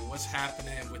this, like, what's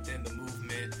happening within the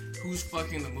movement, who's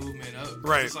fucking the movement up.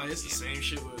 Right. It's like, it's the same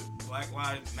shit with Black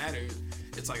Lives Matter.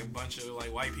 It's like a bunch of,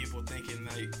 like, white people thinking,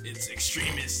 like, it's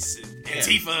extremists and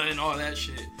Antifa and all that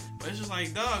shit. But it's just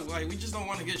like, dog, like, we just don't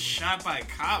want to get shot by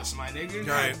cops, my nigga.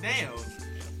 Right. Like, damn.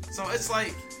 So it's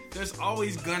like, there's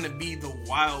always gonna be the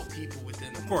wild people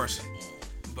within the movement. of course.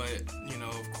 But, you know,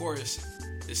 of course,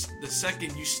 it's the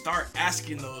second you start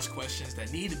asking those questions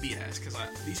that need to be asked, because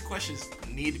these questions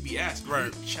need to be asked. You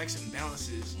need checks and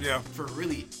balances for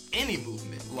really any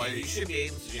movement. Like, you should be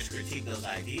able to just critique those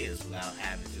ideas without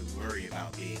having to worry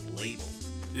about being labeled.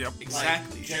 Yep.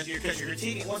 Exactly. Because you're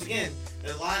critiquing, once again,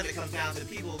 a lot of it comes down to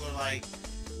people who are like,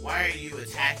 why are you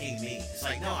attacking me? It's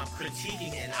like, no, I'm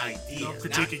critiquing an idea. I'm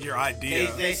critiquing your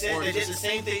idea. They said they did the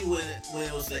same thing when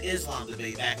it was the Islam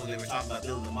debate back when they were talking about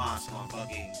building a mosque on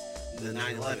fucking the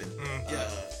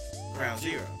 9/11 Ground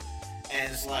Zero.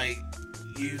 And it's like,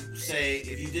 you say,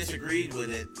 if you disagreed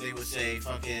with it, they would say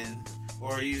fucking,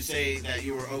 or you say that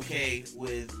you were okay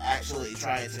with actually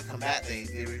trying to combat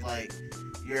things, they were like,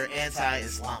 you're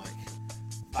anti-Islamic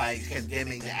by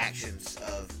condemning the actions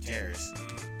of terrorists.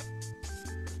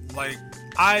 Like,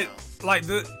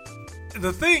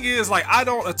 the thing is, like, I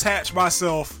don't attach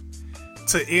myself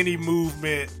to any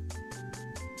movement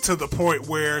to the point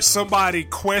where somebody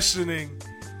questioning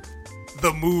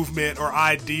the movement or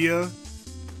idea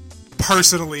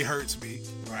personally hurts me.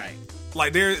 Right.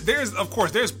 Like, there's of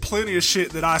course there's plenty of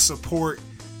shit that I support,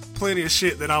 plenty of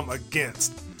shit that I'm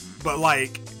against. But,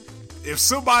 like, if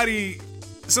somebody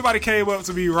came up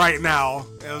to me right now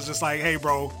and was just like, hey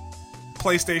bro,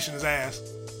 PlayStation is ass.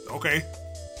 Okay.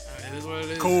 It is what it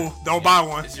is. Cool. Don't buy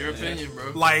one. It's your opinion,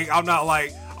 bro. Like, I'm not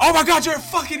like, oh my god, you're a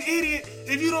fucking idiot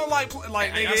if you don't like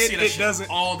nigga, it doesn't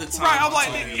all the time. Right, I'm like,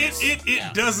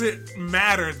 it doesn't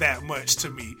matter that much to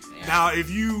me. Yeah. Now, if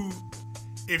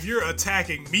you're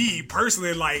attacking me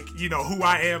personally, like, you know, who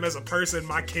I am as a person,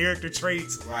 my character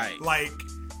traits, right, like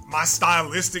my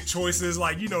stylistic choices,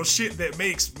 like, you know, shit that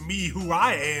makes me who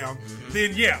I am,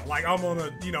 then yeah, like, I'm on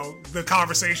a, you know, the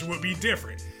conversation would be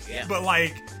different. Yeah. But,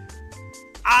 like,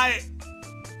 I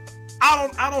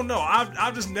don't know.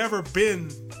 I've just never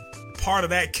been part of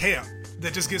that camp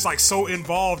that just gets, like, so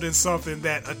involved in something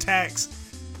that attacks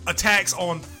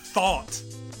on thought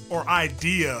or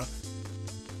idea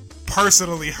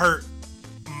personally hurt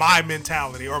my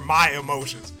mentality or my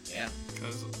emotions. Yeah.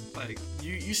 Because, like,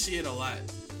 you see it a lot.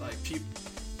 Like, people,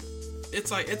 it's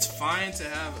like, it's fine to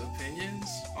have opinions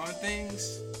on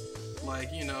things.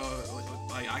 Like, you know,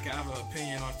 like, I can have an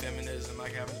opinion on feminism. I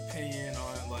can have an opinion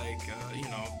on, like, you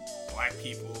know, black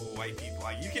people, white people.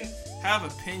 Like, you can have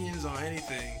opinions on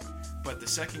anything, but the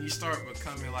second you start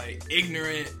becoming, like,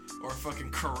 ignorant or fucking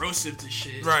corrosive to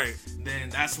shit, right, then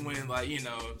that's when, like, you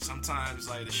know, sometimes,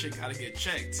 like, the shit gotta get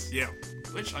checked. Yeah.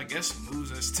 Which I guess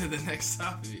moves us to the next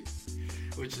topic,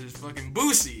 which is fucking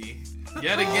Boosie.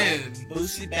 Yet again.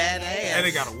 Boosie badass. And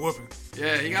they got a whooping.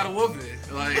 Yeah, he got a whooping.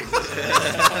 Like,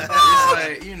 it's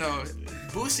like, you know,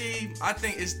 Boosie, I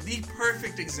think, is the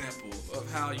perfect example of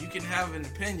how you can have an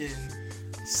opinion.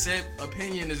 Said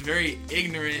opinion is very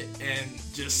ignorant and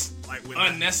just like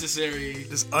unnecessary.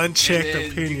 Just unchecked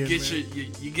opinion.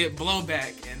 You get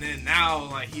blowback, and then now,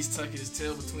 like, he's tucking his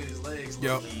tail between his legs.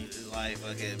 Yep. Like,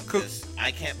 okay, because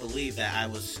I can't believe that I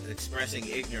was expressing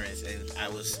ignorance and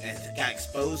got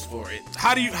exposed for it.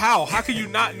 How can you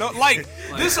not know? Like,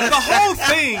 this the whole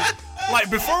thing.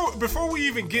 Like, before we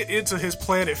even get into his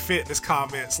Planet Fitness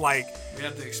comments, like, we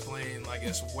have to explain, I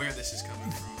guess, where this is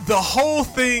coming from. The whole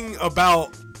thing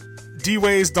about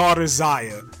D-Wade's daughter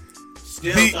Zaya.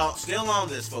 Still on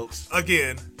this, folks.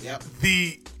 Again, yep.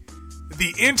 The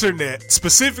internet,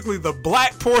 specifically the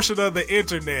black portion of the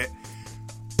internet,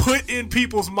 put in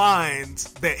people's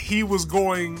minds that he was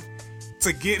going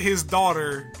to get his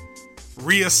daughter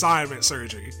reassignment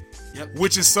surgery. Yep.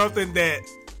 Which is something that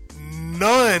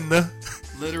none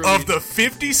of the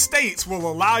 50 states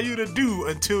will allow you to do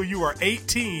until you are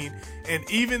 18,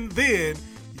 and even then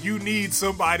you need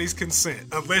somebody's consent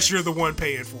unless you're the one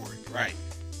paying for it. Right.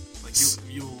 Like,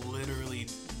 you literally,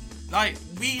 like,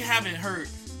 we haven't heard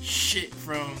shit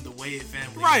from the Wade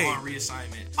family Right. on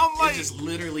reassignment. I'm like, it's just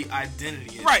literally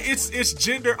identity. Right, it's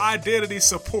gender identity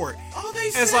support. All they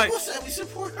said said was that we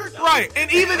support her. Right,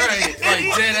 and even right,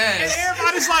 like dead ass. and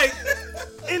everybody's like,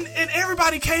 and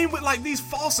everybody came with like these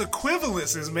false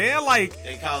equivalences, man. Like,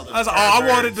 They called them I was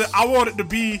like, I wanted to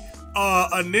be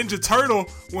a Ninja Turtle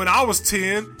when I was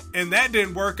 10, and that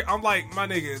didn't work. I'm like, my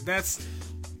nigga, that's,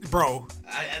 bro.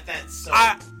 That's so.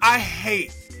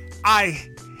 I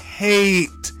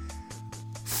hate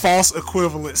false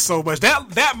equivalence so much.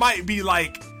 That might be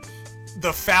like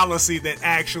the fallacy that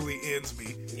actually ends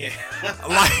me. Yeah.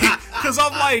 Like, because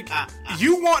I'm like,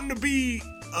 you wanting to be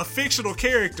a fictional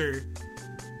character,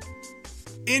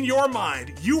 in your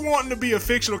mind, you wanting to be a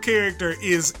fictional character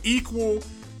is equal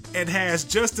and has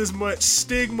just as much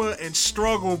stigma and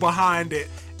struggle behind it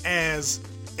as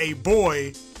a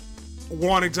boy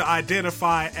wanting to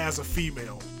identify as a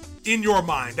female. In your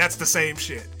mind, that's the same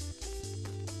shit.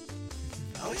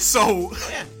 Oh, yeah. So,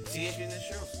 Yeah. Teenage Mutant Ninja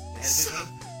Turtles.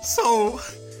 so,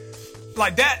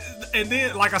 like that, and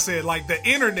then, like I said, like the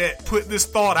internet put this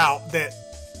thought out that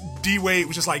D Wade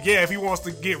was just like, yeah, if he wants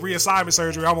to get reassignment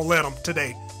surgery, I'm gonna let him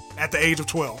today, at the age of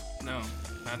 12. No,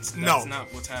 that's No.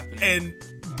 not what's happening. And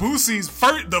Boosie's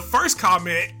the first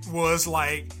comment was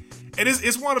like, and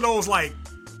it's one of those like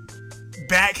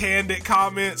backhanded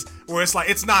comments where it's like,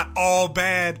 it's not all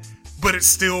bad, but it's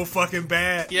still fucking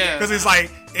bad. Yeah. Because it's like,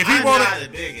 if he I'm want not a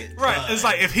to, bigot. right? but- It's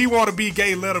like, if he want to be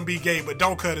gay, let him be gay, but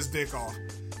don't cut his dick off,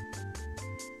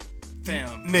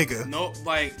 Fam, nigga. no,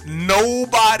 like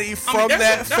Nobody from that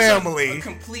that's family a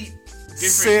complete different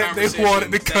said they conversation wanted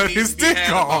to that cut needs his to be dick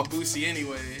had off. about Boosie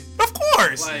anyway. Of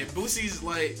course. Like Boosie's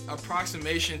like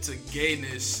approximation to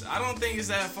gayness, I don't think it's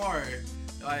that far.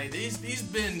 Like he's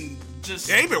been just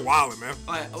Yeah, he been wilding, man.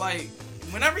 like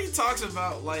whenever he talks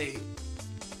about like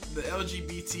the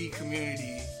LGBT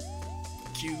community,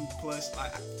 Q plus,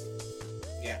 like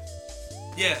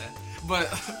yeah, but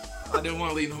I didn't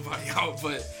want to leave nobody out.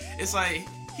 But it's like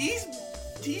he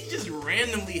just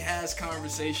randomly has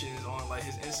conversations on like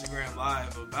his Instagram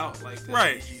live about like the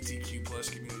Right. LGBTQ plus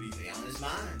community. They on his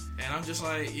mind. And I'm just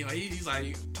like, you know, he's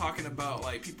like talking about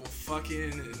like people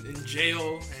fucking in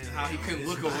jail and how he couldn't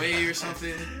look away or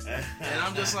something. And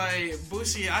I'm just like,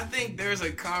 Boosie, I think there's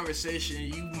a conversation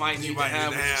you might need to have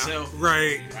with yourself.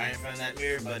 Right. Right in front of that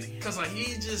mirror, buddy. Cause like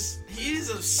he's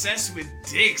obsessed with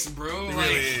dicks, bro. It Like,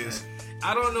 really is.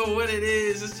 I don't know what it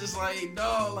is. It's just like,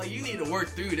 dog, like you need to work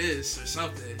through this or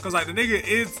something. Cause like the nigga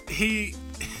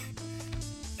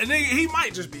he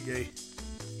might just be gay,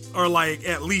 or like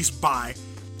at least bi.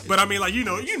 But I mean, like you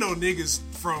know niggas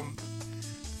from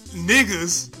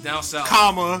niggas, Down south.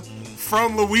 comma,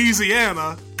 from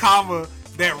Louisiana, comma,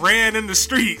 that ran in the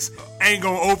streets ain't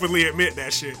gonna openly admit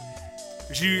that shit.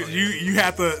 Cause you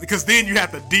have to, because then you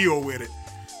have to deal with it.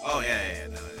 Oh yeah.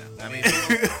 No. I mean,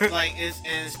 like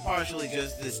it's partially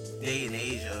just this day and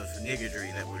age of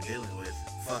niggardry that we're dealing with.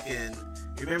 Fucking,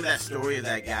 you remember that story of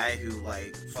that guy who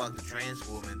like fucked a trans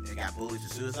woman and got bullied to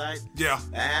suicide? Yeah.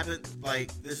 That happened.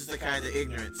 Like, this is the kind of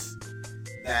ignorance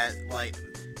that like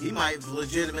he might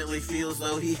legitimately feel as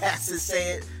though he has to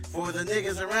say it for the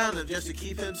niggas around him just to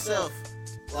keep himself,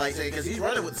 like, say, because he's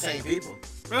running with the same people.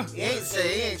 Yeah. He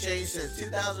ain't changed since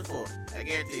 2004. I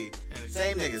guarantee you.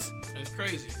 Same niggas. It's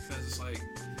crazy because it's like,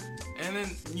 and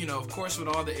then, you know, of course, with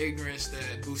all the ignorance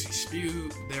that Boosie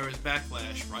spewed, there was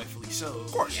backlash, rightfully so.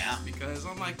 Of course. Yeah. Because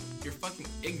I'm like, you're fucking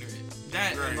ignorant.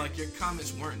 That Right. and like your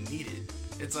comments weren't needed.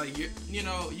 It's like you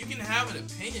know, you can have an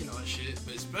opinion on shit,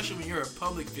 but especially when you're a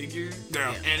public figure,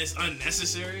 Yeah. and it's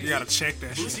unnecessary. You gotta check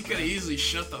that Boosie shit. could have easily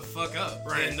shut the fuck up,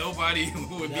 Right. and nobody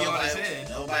would be on his head.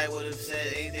 Nobody would have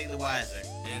said anything the wiser.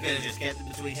 And He could have then- just kept it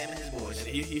between him and his boys.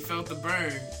 He felt the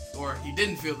burn, or he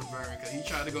didn't feel the burn because he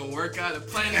tried to go work out at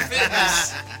Planet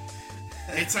Fitness.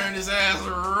 They turned his ass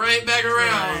right back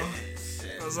around.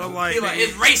 Cause I'm like, He like,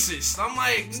 it's racist. I'm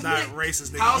like, it's not racist,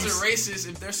 nigga. how's it racist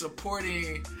if they're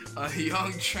supporting a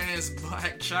young trans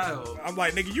black child? I'm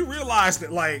like, nigga, you realize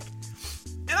that, like,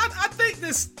 and I think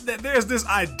that there's this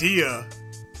idea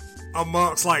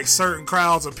amongst like certain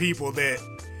crowds of people that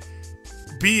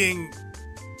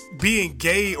being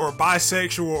gay or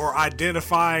bisexual or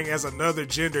identifying as another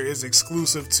gender is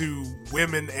exclusive to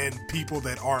women and people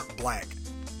that aren't black.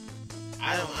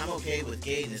 I'm okay with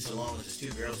gayness so long as it's two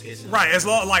girls kissing. Right, as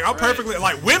long like I'm Right. perfectly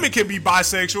like women can be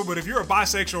bisexual, but if you're a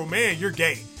bisexual man, you're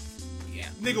gay. Yeah.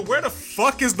 Nigga, where the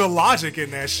fuck is the logic in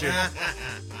that shit?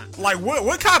 Like,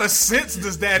 what kind of sense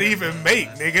does that even make,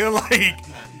 nigga? Like,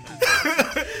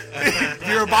 if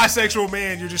you're a bisexual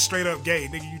man, you're just straight up gay,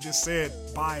 nigga. You just said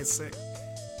bisexual,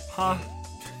 huh?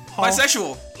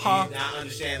 Bisexual. Huh? Do you not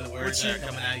understand the words that are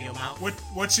coming out of your mouth?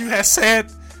 What you have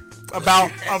said?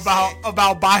 about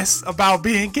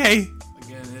being gay.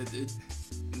 Again,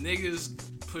 niggas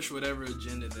push whatever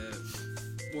agenda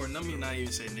or let me not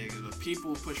even say niggas, but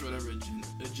people push whatever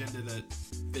agenda that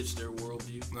fits their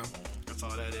worldview. No. That's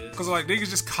all that is. Because like niggas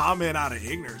just comment out of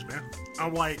ignorance, man.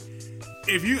 I'm like,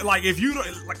 if you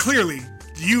clearly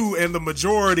you and the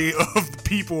majority of the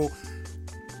people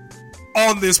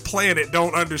on this planet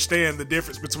don't understand the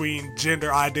difference between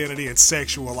gender identity and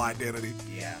sexual identity.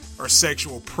 Yeah. Or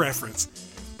sexual preference.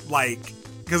 Like,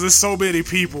 because there's so many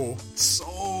people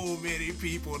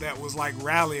that was like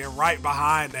rallying right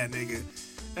behind that nigga.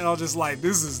 And I was just like,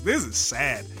 this is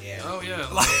sad. Yeah. Oh yeah.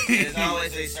 Like, it's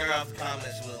always they start off the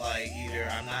comments with like either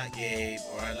I'm not gay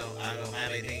or I don't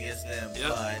have anything against them,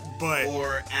 but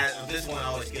or as this one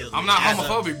always kills me. I'm not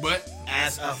homophobic, but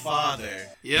as a father,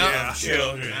 of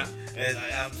children, and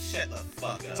I'm shut the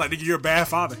fuck up. It's like, nigga, you're a bad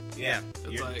father. Yeah.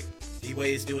 It's like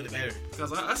D-Way is doing it better.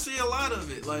 Because I see a lot of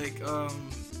it, like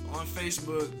on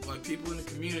Facebook, like people in the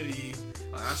community.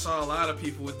 Like, I saw a lot of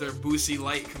people with their Boosie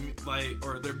light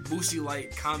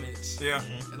comments. Yeah.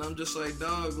 Mm-hmm. And I'm just like,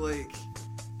 dog, like,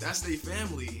 that's their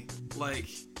family. Like,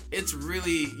 it's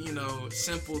really,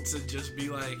 simple to just be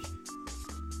like,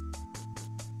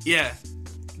 yeah,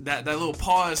 that little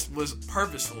pause was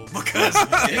purposeful because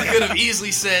you could have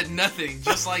easily said nothing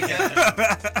just like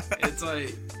that. It's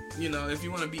like, if you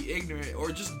want to be ignorant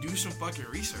or just do some fucking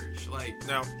research, like,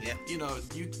 no, yeah,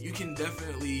 you can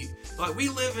definitely, like, we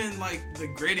live in like the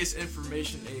greatest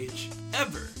information age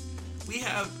ever. We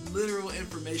have literal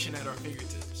information at our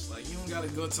fingertips. Like, you don't gotta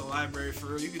go to the library for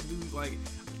real. You could do like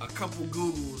a couple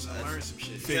Googles and learn some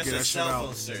shit. Just a cell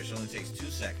phone search only takes 2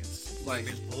 seconds. Like,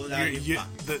 just pull it out of your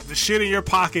pocket. The shit in your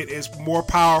pocket is more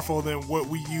powerful than what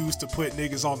we use to put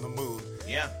niggas on the moon.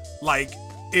 Yeah. Like,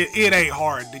 it ain't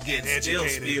hard to get still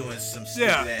educated. Spewing some stupid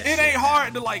ass it ain't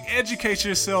hard to like educate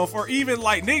yourself, or even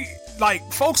like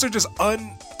folks are just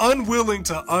unwilling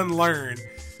to unlearn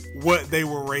what they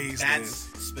were raised in.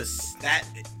 That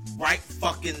right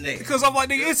fucking there. Because I'm like,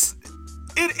 nigga,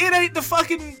 it ain't the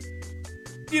fucking,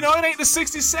 it ain't the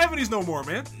 60s, 70s no more,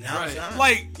 man. No, right. it's not.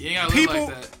 Like, you ain't gotta people, live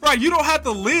like that. Right? You don't have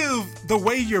to live the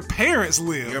way your parents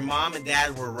live. Your mom and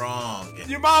dad were wrong.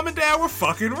 Your mom and dad were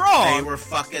fucking wrong. They were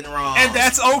fucking wrong. And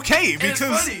that's okay, because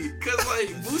it's funny, because like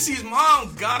Boosie's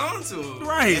mom got onto him.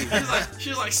 Right. She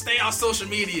was like, stay off social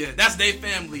media. That's their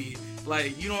family.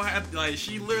 Like, you don't have to, like,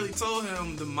 she literally told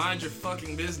him to mind your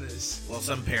fucking business. Well,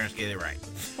 some parents get it right.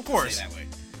 Of course. Say that way.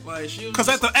 Like, she was because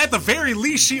at the very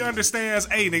least, she understands,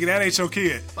 hey, nigga, that ain't your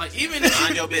kid. Like, even if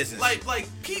mind your business. Like,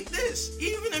 peep this.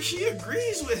 Even if she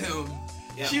agrees with him,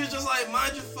 she was just like,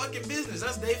 mind your fucking business.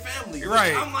 That's their family.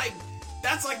 Right. I'm like,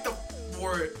 that's like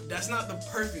that's not the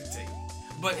perfect take.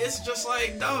 But it's just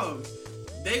like, dog,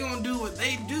 they gonna do what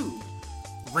they do.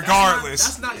 Regardless.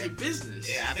 That's not your business.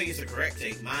 Yeah, I think it's the correct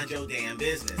take. Mind your damn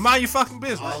business. Mind your fucking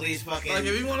business. All these fucking... Like,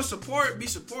 if you want to support, be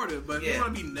supportive. But if you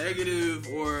want to be negative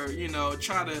or,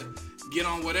 try to get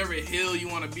on whatever hill you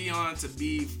want to be on to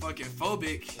be fucking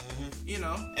phobic,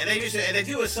 And they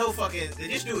do it so fucking... They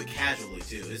just do it casually,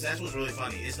 too. That's what's really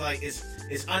funny. It's like, it's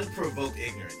unprovoked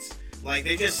ignorance. Like,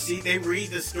 they read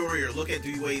the story or look at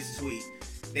D-Way's tweet.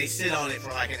 They sit on it for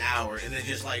like an hour, and then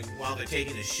just like while they're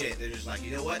taking a shit, they're just like,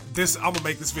 you know what? I'm gonna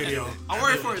make this video. I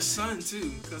worry for his son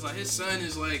too, because like his son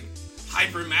is like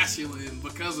hyper masculine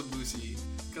because of Boosie.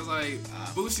 Because like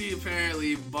Boosie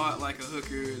apparently bought like a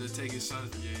hooker to take his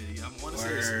son's virginity. I want to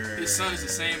say his son is the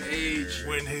same age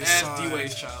when his as son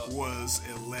D-Way's child was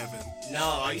 11. No,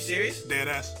 are you serious? Dead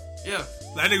ass. Yeah.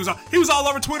 That nigga he was all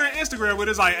over Twitter and Instagram with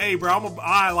his like, hey bro, I'm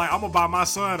gonna buy my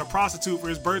son a prostitute for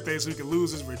his birthday so he can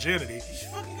lose his virginity. He should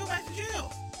fucking go back to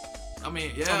jail. I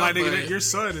mean, yeah. I'm like, nigga, your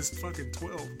son is fucking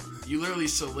 12. You literally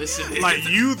solicited. Like,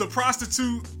 you, the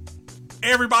prostitute,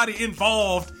 everybody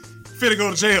involved, finna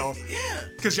go to jail. Yeah.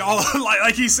 Cause y'all,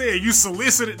 like he said, you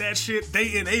solicited that shit.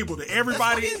 They enabled it.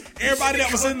 Everybody that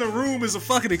was in the room is a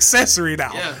fucking accessory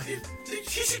now. Yeah.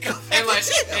 He should go back And like,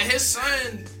 to jail. and his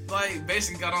son like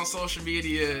basically got on social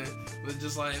media, was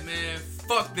just like, man,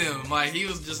 fuck them. Like, he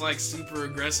was just like super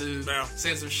aggressive,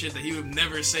 saying some shit that he would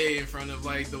never say in front of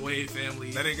like the Wade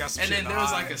family. That ain't got some and shit then to there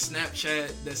was hide. like a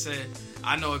Snapchat that said,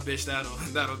 I know a bitch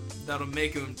that'll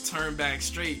make him turn back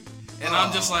straight. And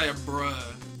I'm just like, bruh.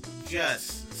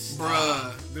 Just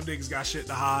bruh. Them niggas got shit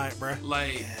to hide, bruh.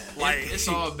 Like it's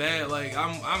all bad. Like,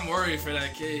 I'm worried for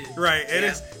that kid. Right, and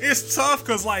it's tough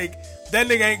because like that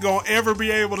nigga ain't gonna ever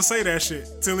be able to say that shit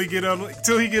till he get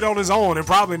on his own, and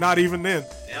probably not even then.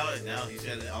 No, he's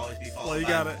gonna always be followed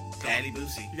Well, by Daddy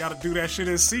Boosie. You gotta do that shit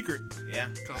in secret. Yeah,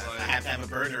 I have to have a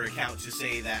burner account to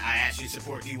say that I actually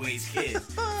support D-Wade's kid.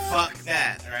 Fuck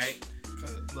that, right?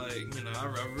 Like,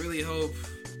 I really hope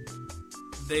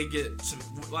they get some,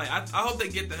 like, I hope they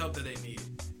get the help that they need.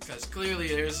 Because clearly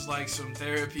there's, like, some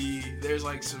therapy, there's,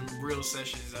 like, some real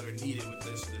sessions that are needed with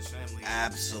this family.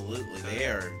 Absolutely.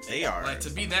 They are. Like, to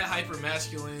be that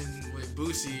hyper-masculine with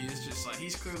Boosie, it's just, like,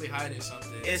 he's clearly hiding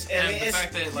something. The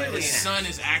fact that, like, his son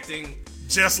is acting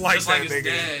just like his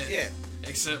dad. Yeah.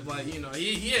 Except, like, you know,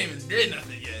 he ain't even did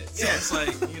nothing yet. So it's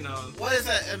like, you know. What is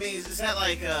that? I mean, is that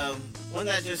like, wasn't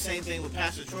that just same thing with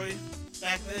Pastor Troy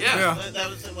back then? Yeah. That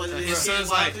was what it is. So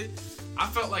it's like, I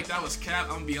felt like that was cap,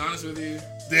 I'm gonna be honest with you.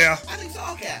 Yeah. I think it's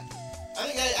all cap.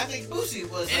 I think Boosie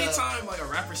was. Anytime like a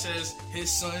rapper says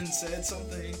his son said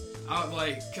something, I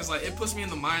like, cause like it puts me in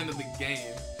the mind of the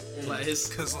game. Like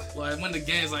like when the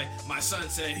game's like, my son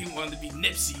said he wanted to be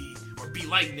Nipsey or be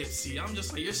like Nipsey. I'm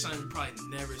just like, your son probably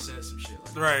never said some shit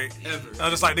like that. Right. Ever.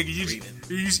 I'm just like, nigga,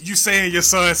 you saying your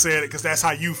son said it because that's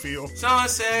how you feel. Son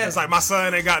said. It's like, my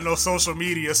son ain't got no social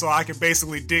media, so I can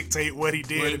basically dictate what he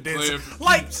did and did.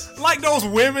 Like those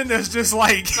women that's just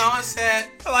like. Son said.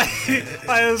 Like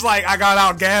it's like, I got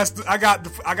out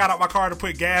my car to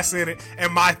put gas in it,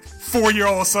 and my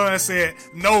 4-year-old son said,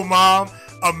 "No, mom.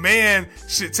 A man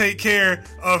should take care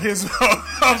of his of the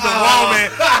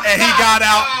woman," and he got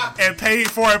out and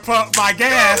paid for it, pump my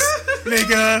gas,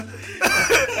 nigga.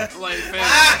 Like, fam,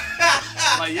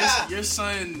 like your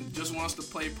son just wants to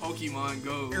play Pokemon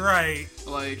Go, right?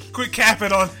 Like, quit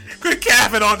capping on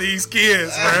these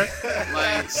kids, man.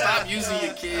 Like, stop using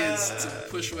your kids to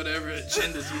push whatever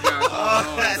agendas you got going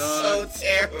on. That's dog. so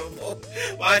terrible.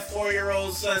 My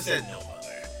 4-year-old son said,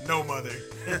 "No mother."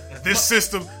 This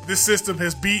system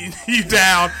has beaten you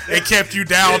down and kept you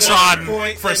downtrodden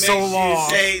for so long. You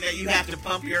say that you have to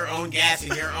pump your own gas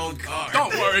in your own car.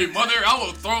 Don't worry, mother. I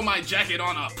will throw my jacket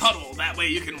on a puddle. That way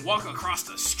you can walk across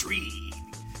the street.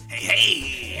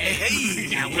 Hey.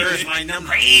 Now where's my number?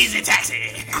 Crazy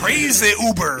taxi. Crazy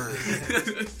Uber.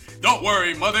 Don't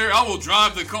worry, mother. I will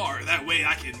drive the car. That way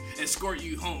I can escort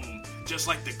you home, just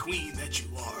like the queen that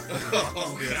you are.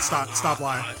 Oh, Stop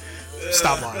lying.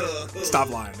 Stop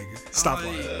lying, nigga. Stop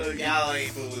lying. Y'all ain't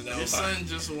fooling nobody. Your son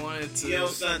just wanted to. Your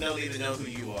son don't even know who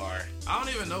you are. I don't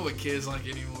even know what kids like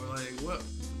anymore. Like, what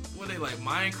they like?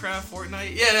 Minecraft,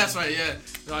 Fortnite? Yeah, that's right. Yeah.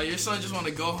 Your son just want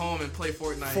to go home and play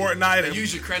Fortnite and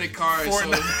use your credit card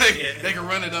so they can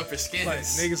run it up for skins. Like,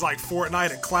 niggas like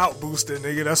Fortnite and clout boosting,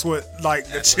 nigga. That's what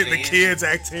the kids'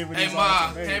 activities. Hey,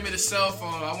 Ma, hand me the cell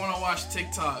phone. I want to watch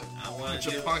TikTok. I want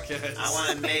your punk ass. I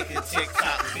want to make a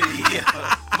TikTok video.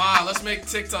 Ma, let's make a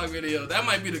TikTok video. That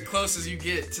might be the closest you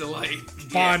get to like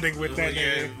bonding with that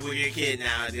nigga. With your kid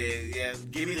nowadays. Yeah,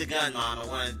 give me the gun, Mom. I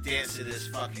want to dance to this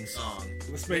fucking song.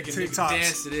 Let's make a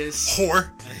dance to this.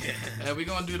 Whore. And we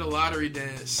gonna do the lottery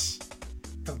dance.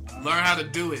 Learn how to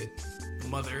do it,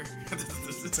 mother.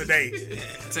 Today,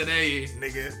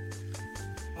 nigga.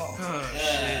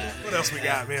 Shit. What else we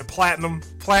got, man? Platinum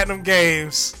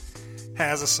Games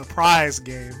has a surprise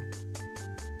game.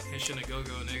 Henshin a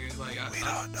go-go, nigga. Like, we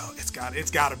don't know. It's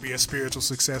got to be a spiritual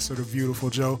successor to Beautiful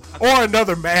Joe or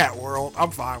another Mad World.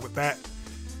 I'm fine with that.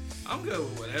 I'm good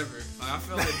with whatever. Like, I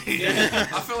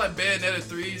feel like Bayonetta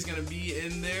 3 is gonna be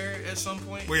in there at some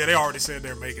point. Well, yeah, they already said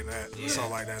they're making that. Yeah. So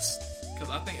like that's because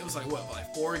I think it was like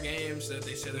 4 games that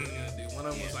they said they were gonna do. One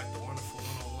of them was like the Wonderful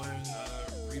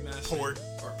 101 remaster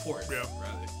port, yeah.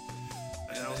 rather.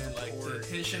 And then like the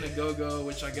Henshin a Go-Go,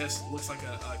 which I guess looks like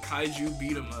a kaiju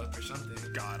beat 'em up or something.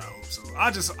 God, I hope so.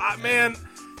 Man,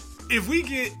 if we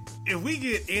get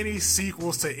any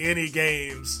sequels to any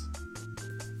games,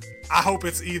 I hope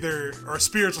it's either, or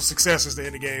spiritual successors to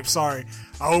any game, sorry.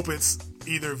 I hope it's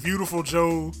either Beautiful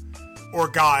Joe or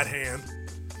God Hand.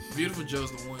 Beautiful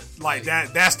Joe's the one. Like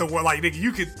that's the one. Like, nigga,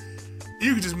 you could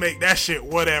just make that shit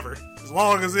whatever. As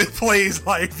long as it plays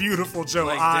like Beautiful Joe,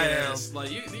 like I am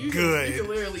like you good. You can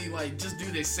literally like just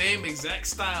do the same exact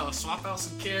style, swap out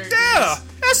some characters. Yeah,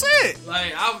 that's it.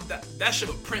 Like that shit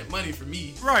would print money for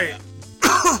me. Right.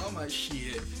 Oh my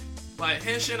shit. Like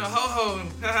Henshin a ho-ho.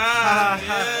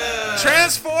 Yeah.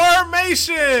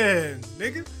 Transformation,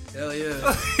 nigga. Hell yeah.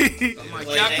 I'm like,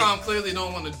 Capcom clearly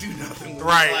don't want to do nothing with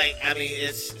right. it. Like, I mean,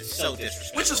 it's so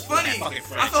disrespectful. Which is funny. I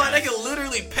feel like they can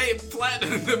literally pay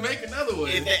Platinum to make another one.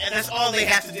 And that's all they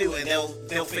have to do, and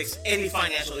they'll fix any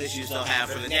financial issues they'll have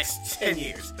for the next 10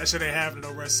 years. That shit ain't happening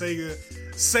over at Sega.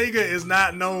 Sega is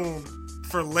not known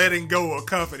for letting go of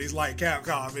companies like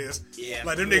Capcom is. Yeah.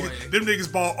 Like them niggas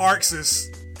bought Arxis,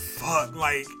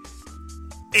 like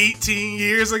 18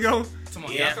 years ago. Come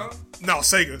on, Capcom? No,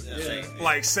 Sega. Yeah.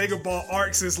 Like, Sega bought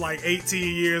Arxis like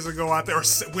 18 years ago out there, or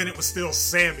when it was still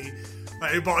Sammy.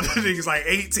 Like, they bought the niggas like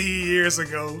 18 years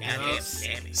ago.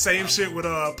 Sammy. Same shit with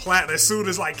Platinum. As soon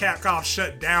as like Capcom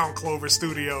shut down Clover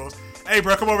Studios, hey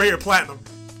bro, come over here, Platinum.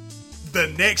 the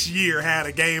next year had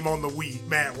a game on the Wii,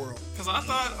 Mad World. Because I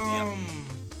thought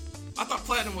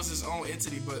Platinum was his own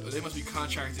entity, but they must be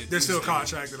contracted. They're still Sega.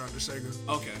 contracted under Sega.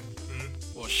 Okay.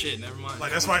 Mm-hmm. Well, shit, never mind.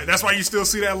 Like that's why you still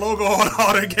see that logo on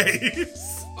all their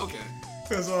games. Okay.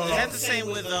 Is that the same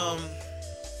with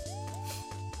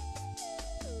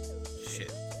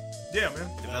shit? Yeah, man.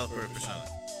 Developer Persona.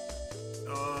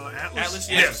 Atlas.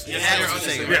 Yes.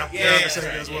 Yeah, Yeah.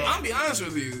 as well. I'll be honest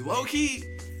with you, low key,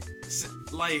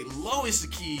 like lowest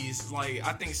of keys. Like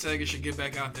I think Sega should get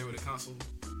back out there with a console.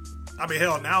 I mean,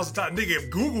 hell, now's the time, nigga. If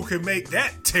Google can make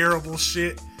that terrible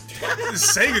shit,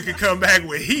 Sega can come back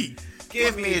with heat.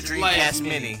 Give me a Dreamcast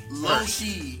Mini. Low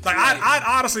key. Like I'd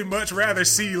honestly much rather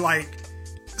see like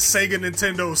Sega,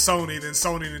 Nintendo, Sony than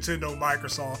Sony, Nintendo,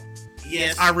 Microsoft.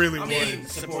 Yes, I really I would. mean,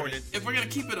 support it. If we're gonna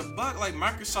keep it a buck, like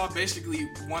Microsoft basically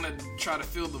want to try to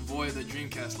fill the void that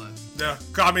Dreamcast left. Yeah,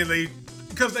 I mean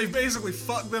because they basically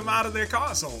fucked them out of their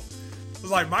console. It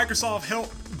was like Microsoft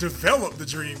helped develop the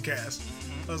Dreamcast.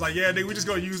 I was like, yeah, nigga, we just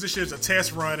gonna use this shit as a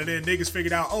test run, and then niggas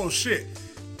figured out, oh shit,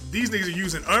 these niggas are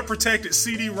using unprotected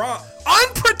CD-ROMs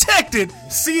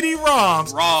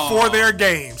for their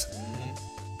games.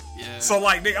 Yeah. So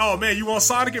like, oh man, you want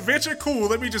Sonic Adventure? Cool,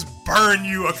 let me just burn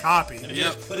you a copy.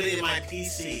 Just put it in my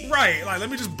PC. Right, like let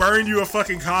me just burn you a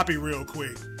fucking copy real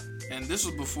quick. And this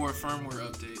was before firmware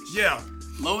updates. Yeah.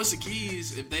 Lowest of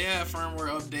keys, if they had firmware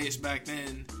updates back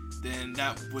then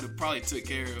that would have probably took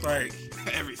care of like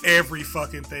everything. Every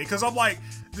fucking thing. Because I'm like,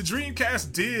 the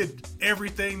Dreamcast did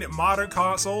everything that modern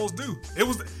consoles do.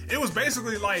 It was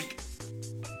basically like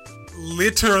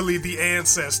literally the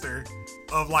ancestor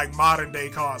of like modern day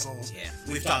consoles. Yeah,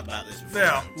 we've talked about this before.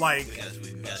 Yeah, like because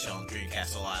we've got shown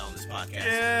Dreamcast a lot on this podcast.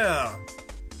 Yeah.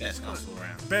 Best console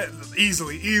around.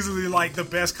 Easily like the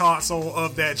best console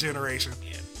of that generation.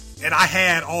 Yeah. And I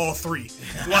had all three.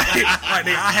 Like nigga,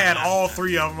 I had all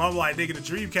three of them. I'm like, nigga, the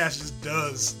Dreamcast just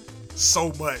does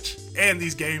so much. And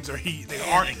these games are heat.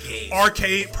 Nigga,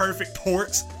 arcade perfect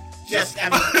ports. Just, I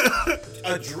mean,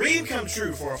 a dream come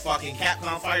true for a fucking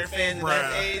Capcom Fighter fan in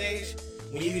that day and age.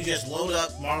 When you can just load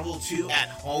up Marvel 2 at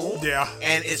home. Yeah.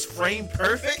 And it's frame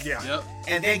perfect. Yeah. Yep.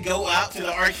 And then go out to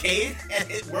the arcade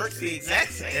and it works the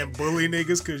exact same. And bully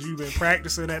niggas because you've been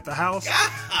practicing at the house.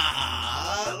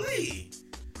 Golly.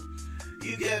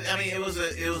 You get, I mean, it was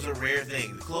a rare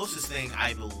thing. The closest thing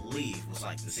I believe was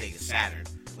like the Sega Saturn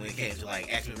when it came to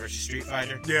like X-Men vs Street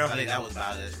Fighter. Yeah, I think that was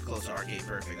about as close to arcade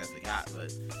perfect as we got.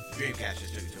 But Dreamcast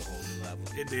just took it to a whole new level.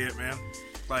 It did, man.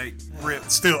 Like rip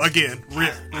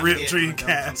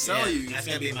Dreamcast. Tell you, that's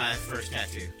gonna be my first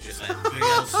tattoo. Just like big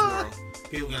old swirl.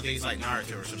 People gonna think it's like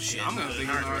Naruto or some shit. I'm gonna think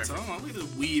of Naruto. Look at this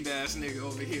weeb ass nigga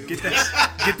over here. Get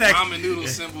that ramen noodle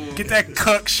symbol. Get that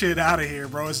cuck shit out of here,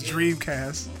 bro. It's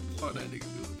Dreamcast. Fuck that nigga dude.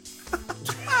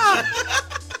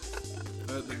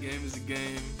 But the game is a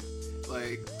game.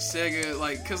 Like Sega,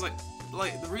 like, cause like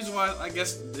the reason why I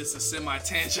guess this is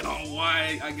semi-tangent on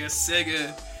why I guess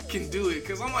Sega can do it,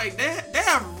 cause I'm like they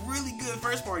have really good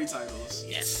first party titles.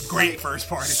 Yes, great first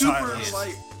party titles. Super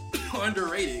like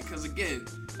underrated, cause again,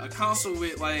 a console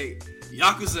with like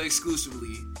Yakuza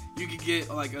exclusively, you could get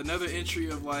like another entry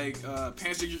of like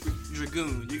Panzer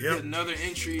Dragoon. You could get another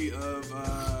entry of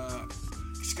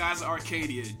Skies of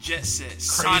Arcadia, Jet Set,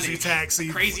 Sonic,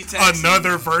 Crazy Taxi,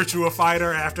 another Virtua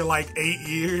Fighter after like 8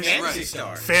 years.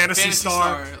 Fantasy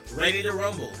Star, Ready to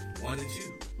Rumble 1 and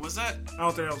 2. Was that? I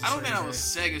don't think that was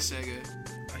Sega.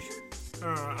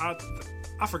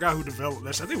 I forgot who developed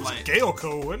that. I think it was like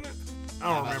Galeco, wasn't it?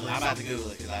 I don't remember. I'm about to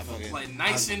Google it because I fucking like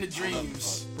Nights into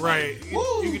Dreams. Right.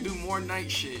 You can do more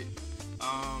night shit.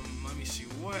 Let me see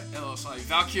what else. Like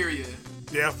Valkyria.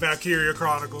 Yeah, Valkyria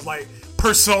Chronicles. Like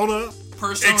Persona.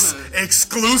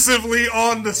 Exclusively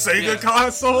on the Sega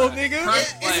console, nigga.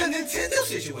 It's a Nintendo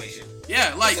situation.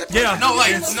 Yeah, like it's dead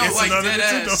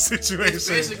Nintendo ass situation. It's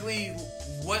basically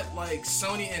what like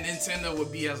Sony and Nintendo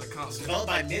would be as a console. Developed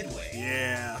by Midway.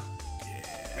 Yeah.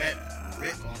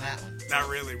 Rip on that one. Not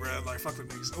really, bro. Like fuck them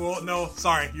niggas. Well, no,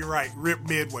 sorry, you're right. Rip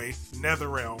Midway,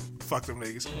 NetherRealm. Fuck them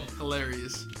niggas.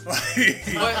 Hilarious.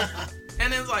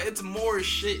 And it's like it's more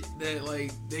shit that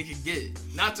like they could get.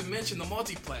 Not to mention the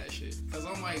multiplayer shit. Cause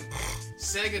I'm like,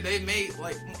 Sega, they made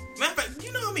like, matter of fact,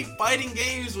 you know how many fighting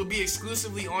games would be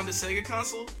exclusively on the Sega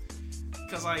console?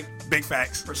 Cause like big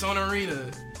facts. Persona Arena,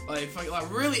 like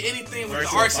really anything with the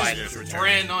Arxis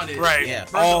brand on it. Right. Yeah.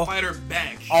 Virtua Fighter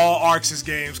back. All Arxis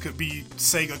games could be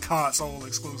Sega console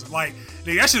exclusive. Like,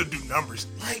 nigga, that should do numbers.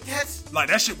 Like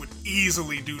that shit would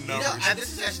easily do numbers. You know,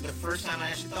 this is actually the first time I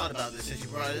actually thought about this since you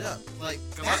brought it up. Like,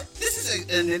 this is a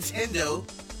Nintendo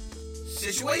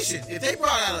situation. If they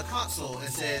brought out a console and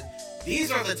said,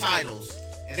 these are the titles,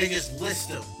 and they just list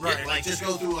them. Right. Like, just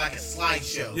go through like a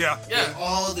slideshow. Yeah. With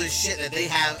all the shit that they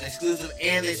have exclusive,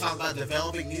 and they talk about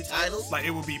developing new titles. Like,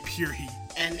 it will be pure heat.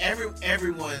 And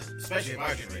everyone, especially in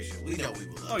our generation, we know we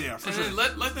will love. Oh yeah, for and sure. then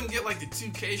let them get like the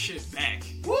 2K shit back.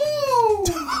 Woo!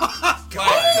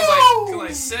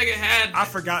 Cause Sega had. I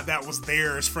forgot that was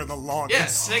theirs for the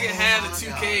longest. Yeah, Sega had the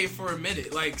 2K for a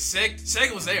minute. Like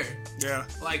Sega was there. Yeah.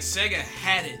 Like Sega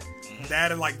had it.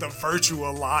 That and like the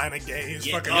virtual line of games,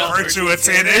 fucking Yeah, virtual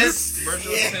tennis.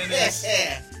 Virtual tennis.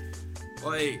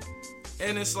 Like,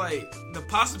 and it's like the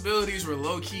possibilities were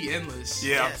low key endless.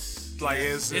 Yeah. Yes. Like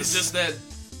It's just that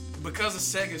because of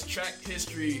Sega's track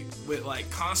history with like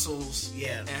consoles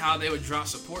and how they would drop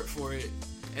support for it,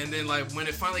 and then like when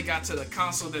it finally got to the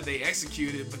console that they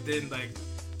executed, but then like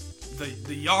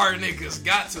the yard niggas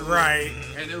got to it,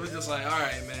 and it was just like, all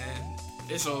right, man,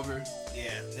 it's over.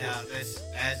 Yeah, now that's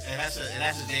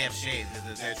a damn shame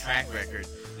that their track record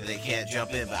that they can't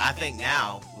jump in. But I think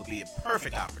now would be a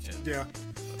perfect opportunity. Yeah.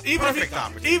 Even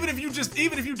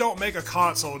if you don't make a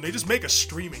console and they just make a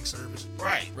streaming service.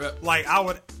 Right. Like, I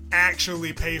would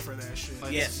actually pay for that shit.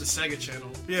 Like the Sega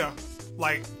channel. Yeah.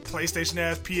 Like, PlayStation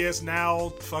has PS Now,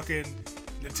 fucking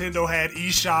Nintendo had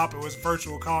eShop, it was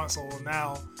virtual console, and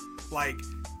now, like,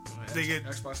 they get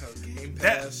Xbox has Game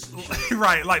Pass.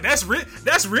 Right, like that's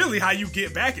really how you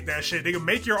get back at that shit. They can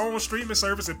make your own streaming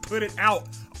service and put it out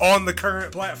on the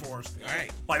current platforms. Right.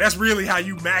 Like that's really how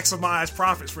you maximize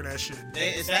profits for that shit.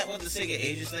 Is that what the Sega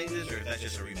Ages thing is, or is that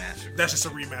just a remaster? That's just a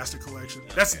remaster collection.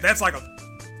 Okay. That's like a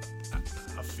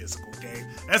physical game.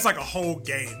 That's like a whole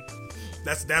game.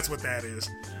 That's what that is.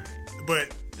 Right.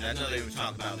 But I know they were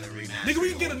talking about the remaster. nigga,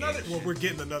 we can get another. Well, we're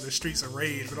getting another Streets of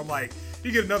Rage, but I'm like,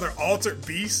 you get another Altered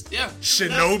Beast. Yeah.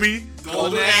 Shinobi.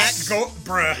 Golden Axe.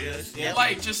 Bruh. Yes. Yep.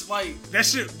 Like, just like That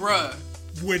shit bruh.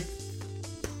 would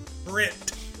print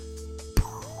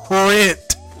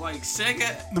Like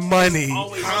Sega the money.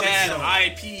 always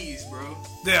had IPs, bro.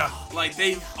 Yeah. Like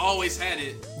they've always had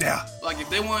it. Yeah. Like if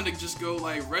they wanted to just go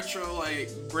like retro, like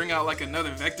bring out like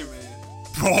another Vector Man.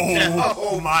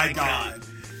 Oh my god.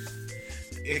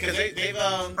 Because they've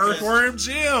Earthworm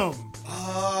Jim.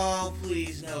 Oh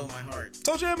please no, my heart.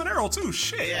 Toe Jam and Arrow too.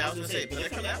 Shit. Yeah, I was gonna say, but they're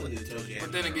coming out with new Toe Jam.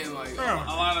 But then again, like Yeah.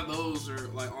 a lot of those are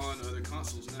like on other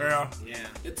consoles now. Yeah. Yeah.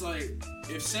 It's like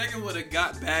if Sega would have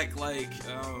got back like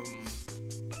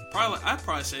I'd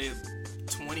probably say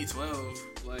 2012,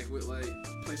 like with like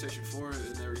PlayStation 4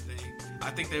 and everything.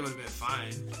 I think they would have been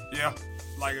fine. Yeah.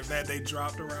 Like if they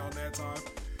dropped around that time.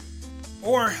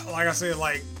 Or like I said,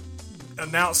 like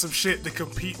announce some shit to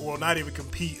compete. Well, not even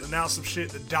compete. Announce some shit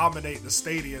to dominate the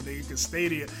Stadia. Because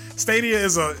Stadia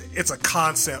is a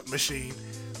concept machine.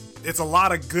 It's a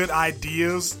lot of good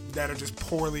ideas that are just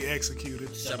poorly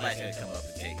executed. Somebody's gonna come up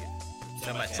and take it.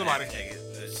 Somebody's Somebody. gonna take it.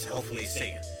 Hopefully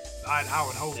Sega. I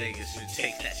would hope. Sega should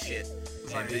take that shit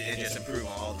and just improve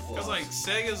on all the flaws. Because like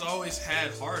Sega's always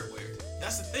had hardware.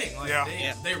 That's the thing. Like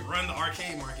they run the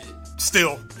arcade market.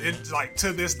 Still, it's like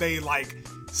to this day, like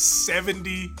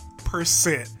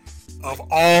 70% of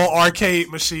all arcade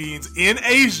machines in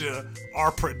Asia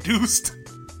are produced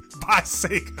by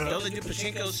Sega. Don't they do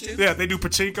pachinkos too? Yeah, they do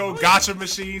pachinko, gacha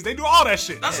machines. They do all that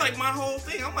shit. That's like my whole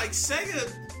thing. I'm like,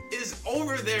 Sega is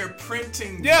over there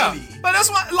printing Yeah, money. but that's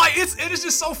why, like, it is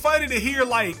just so funny to hear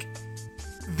like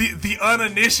the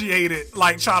uninitiated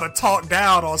like try to talk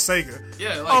down on Sega.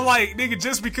 Yeah, I'm like, nigga,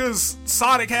 just because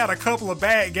Sonic had a couple of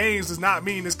bad games does not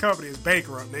mean this company is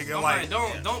bankrupt,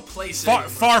 nigga. Don't play Sega.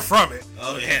 Far from it.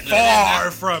 Oh yeah,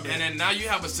 Far from it. And then now you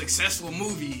have a successful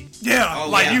movie.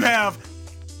 Yeah, you have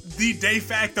the de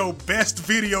facto best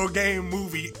video game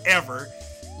movie ever.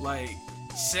 Like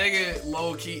Sega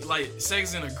low key, like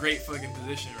Sega's in a great fucking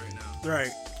position right now.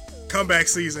 Right. Comeback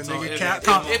season, So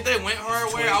nigga. if they went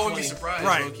hardware, I wouldn't be surprised.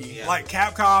 Right. Low-key. Yeah. Like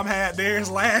Capcom had theirs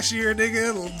last year,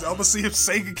 nigga. I'm gonna see if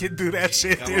Sega can do that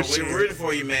shit Come on, this we're year. rooting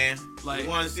for you, man. Like, we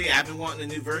want to see. I've been wanting a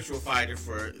new Virtual Fighter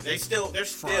they're still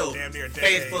damn near a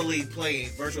decade. faithfully playing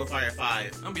Virtual Fighter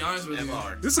 5. I'm gonna be honest with you.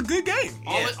 MR. This is a good game.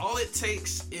 All it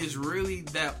takes is really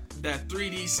that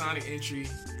 3D Sonic entry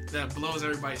that blows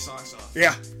everybody's socks off.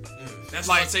 Yeah. That's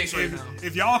Like, what it takes right if, now.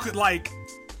 if y'all could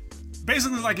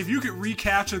basically if you could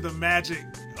recapture the magic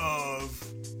of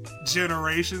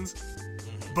Generations,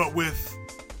 but with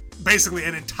basically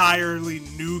an entirely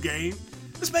new game,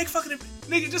 just make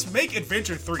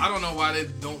Adventure 3. I don't know why they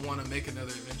don't want to make another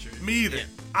adventure. Me either. Yeah.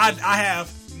 I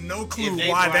have no clue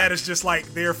why that is just like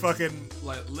their fucking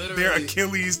Like literally, their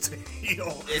Achilles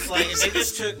heel. It's like if they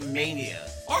just took Mania,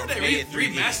 or they made it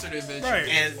 3D. remastered adventure, Right.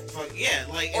 and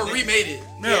or remade it.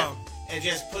 Yeah. and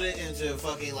just put it into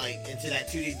fucking like into that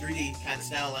 2D, 3D kind of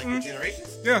style like with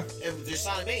Generations. Yeah. If there's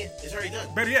Sonic Mania, it's already done.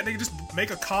 Better yet, nigga, just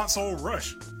make a console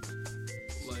rush.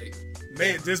 Like,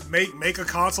 Just make a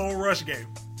console rush game.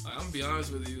 I'm gonna be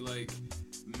honest with you, like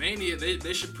Mania,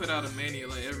 they should put out a Mania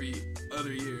like every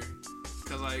other year.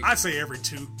 Cause like I'd say every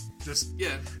 2.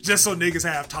 Just so niggas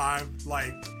have time.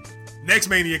 Like, next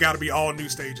Mania got to be all new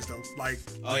stages though. Like,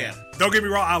 oh yeah, don't get me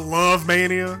wrong, I love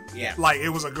Mania. Yeah, like it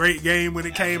was a great game when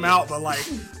it came out, but like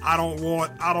I don't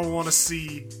want to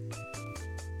see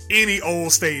any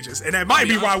old stages, and that might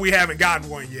be why we haven't gotten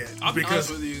one yet. I'll be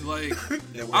honest with you, like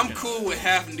I'm cool with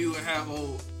half new and half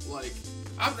old. Like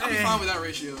I'm fine with that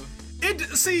ratio.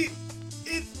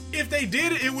 If they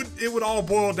did it would all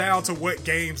boil down to what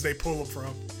games they pull them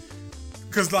from.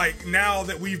 Cause like now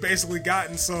that we've basically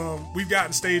gotten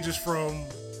stages from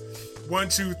 1,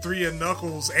 2, 3 and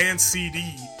Knuckles and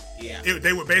CD. Yeah,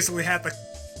 they would basically have to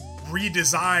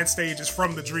redesign stages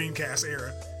from the Dreamcast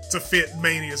era to fit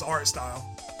Mania's art style.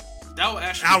 That would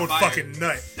actually. I would fucking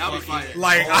nut. That would be fire.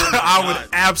 Like I would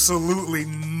absolutely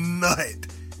nut.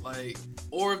 Like,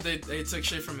 or if they took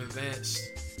shit from Advanced.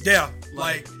 Yeah,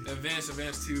 like Advanced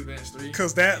 2, Advanced 3.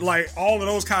 Because that, like, all of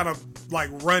those kind of,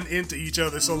 like, run into each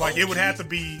other. So, like, it would have to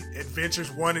be Adventures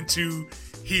 1 and 2,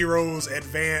 Heroes,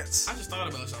 Advance. I just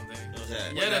thought about something. What's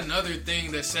Yet another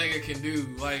thing that Sega can do.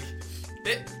 Like,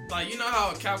 you know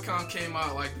how Capcom came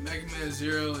out, like, Mega Man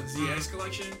 0 and ZX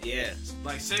Collection? Yeah.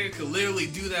 Like, Sega could literally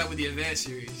do that with the Advance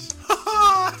series.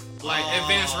 Like,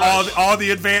 Advance Rush. All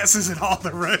the advances and all the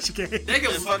Rush games. They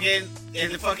could the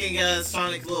fucking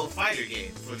Sonic little fighter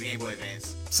game for the Game Boy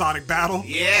Advance. Sonic Battle?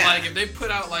 Yeah. Like, if they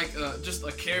put out, like, just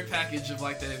a care package of,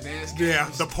 like, the Advance games. Yeah,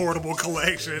 the portable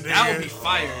collection. That would be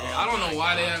fire. I don't know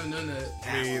why they haven't done that.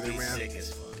 That Me would either, be man. sick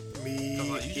as fuck. Me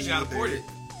Like, you just gotta port it.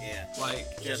 Yeah.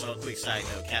 Like, just on a quick side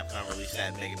note, Capcom released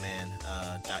that Mega Man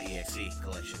 .exe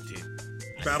collection too.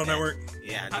 Battle Network?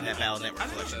 Yeah, I did that Battle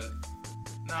Network collection.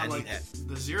 Nah, like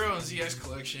the 0 and ZX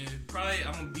collection, probably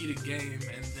I'm gonna beat a game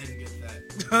and then get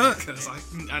that because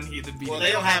I need to beat. Well,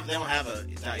 they don't have a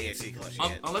 .exe collection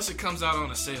yet. Unless it comes out on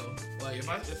a sale. Like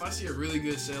if I see a really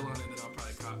good sale on it, then I'll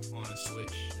probably cop on a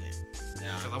Switch.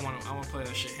 Yeah. Because I want to play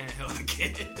that shit handheld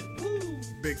again. Woo.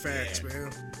 Big facts,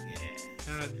 man. Yeah.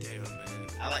 God damn, man.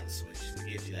 I like the Switch. It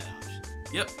gives you that option.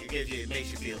 Yep. It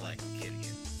makes you feel like a kid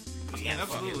again. You have a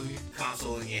Absolutely. fucking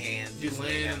console in your hand. You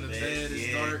laying in the bed,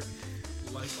 it's dark.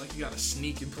 Like you gotta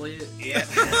sneak and play it. Yeah.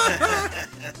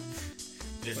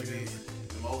 Just them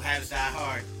old habits die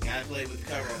hard. Gotta play with the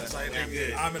cover on. That's like they're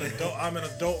good. I'm an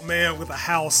adult man with a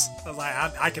house. I was like,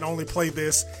 I can only play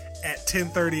this at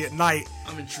 10:30 at night.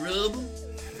 I'm in trouble.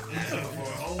 I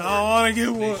don't want to get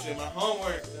whooped. My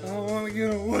homework. I don't want to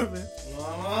get a whooping.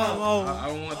 I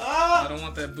don't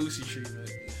want that Boosie treatment.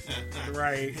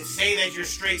 Right. Say that you're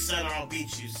straight, son, or I'll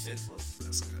beat you. Senseless.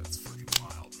 That's fucking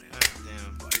wild, man.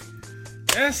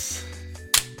 Damn.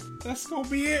 That's gonna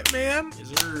be it, man.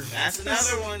 That's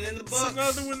another one in the books.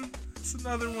 It's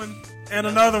another one. And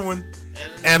another one.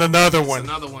 And Another one.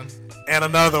 And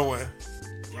another one.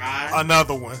 Right.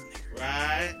 Another one.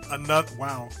 Right.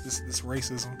 Wow. This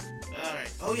racism.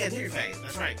 Alright. Oh yeah, Nigger Faggot.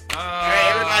 That's right. Alright,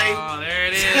 everybody. There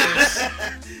it is.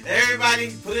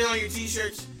 Everybody, put it on your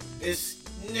t-shirts. It's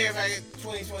Nigger Faggot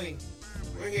 2020.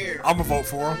 We're here. I'm gonna vote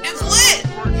for him. It's lit!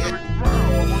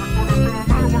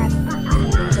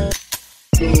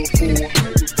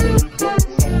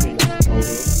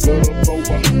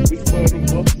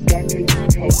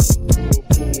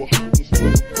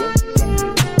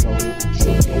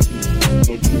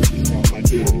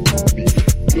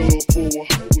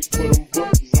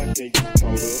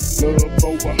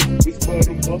 Love for, it's for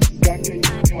them bucks, I can't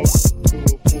talk. Love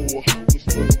for, it's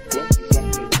for them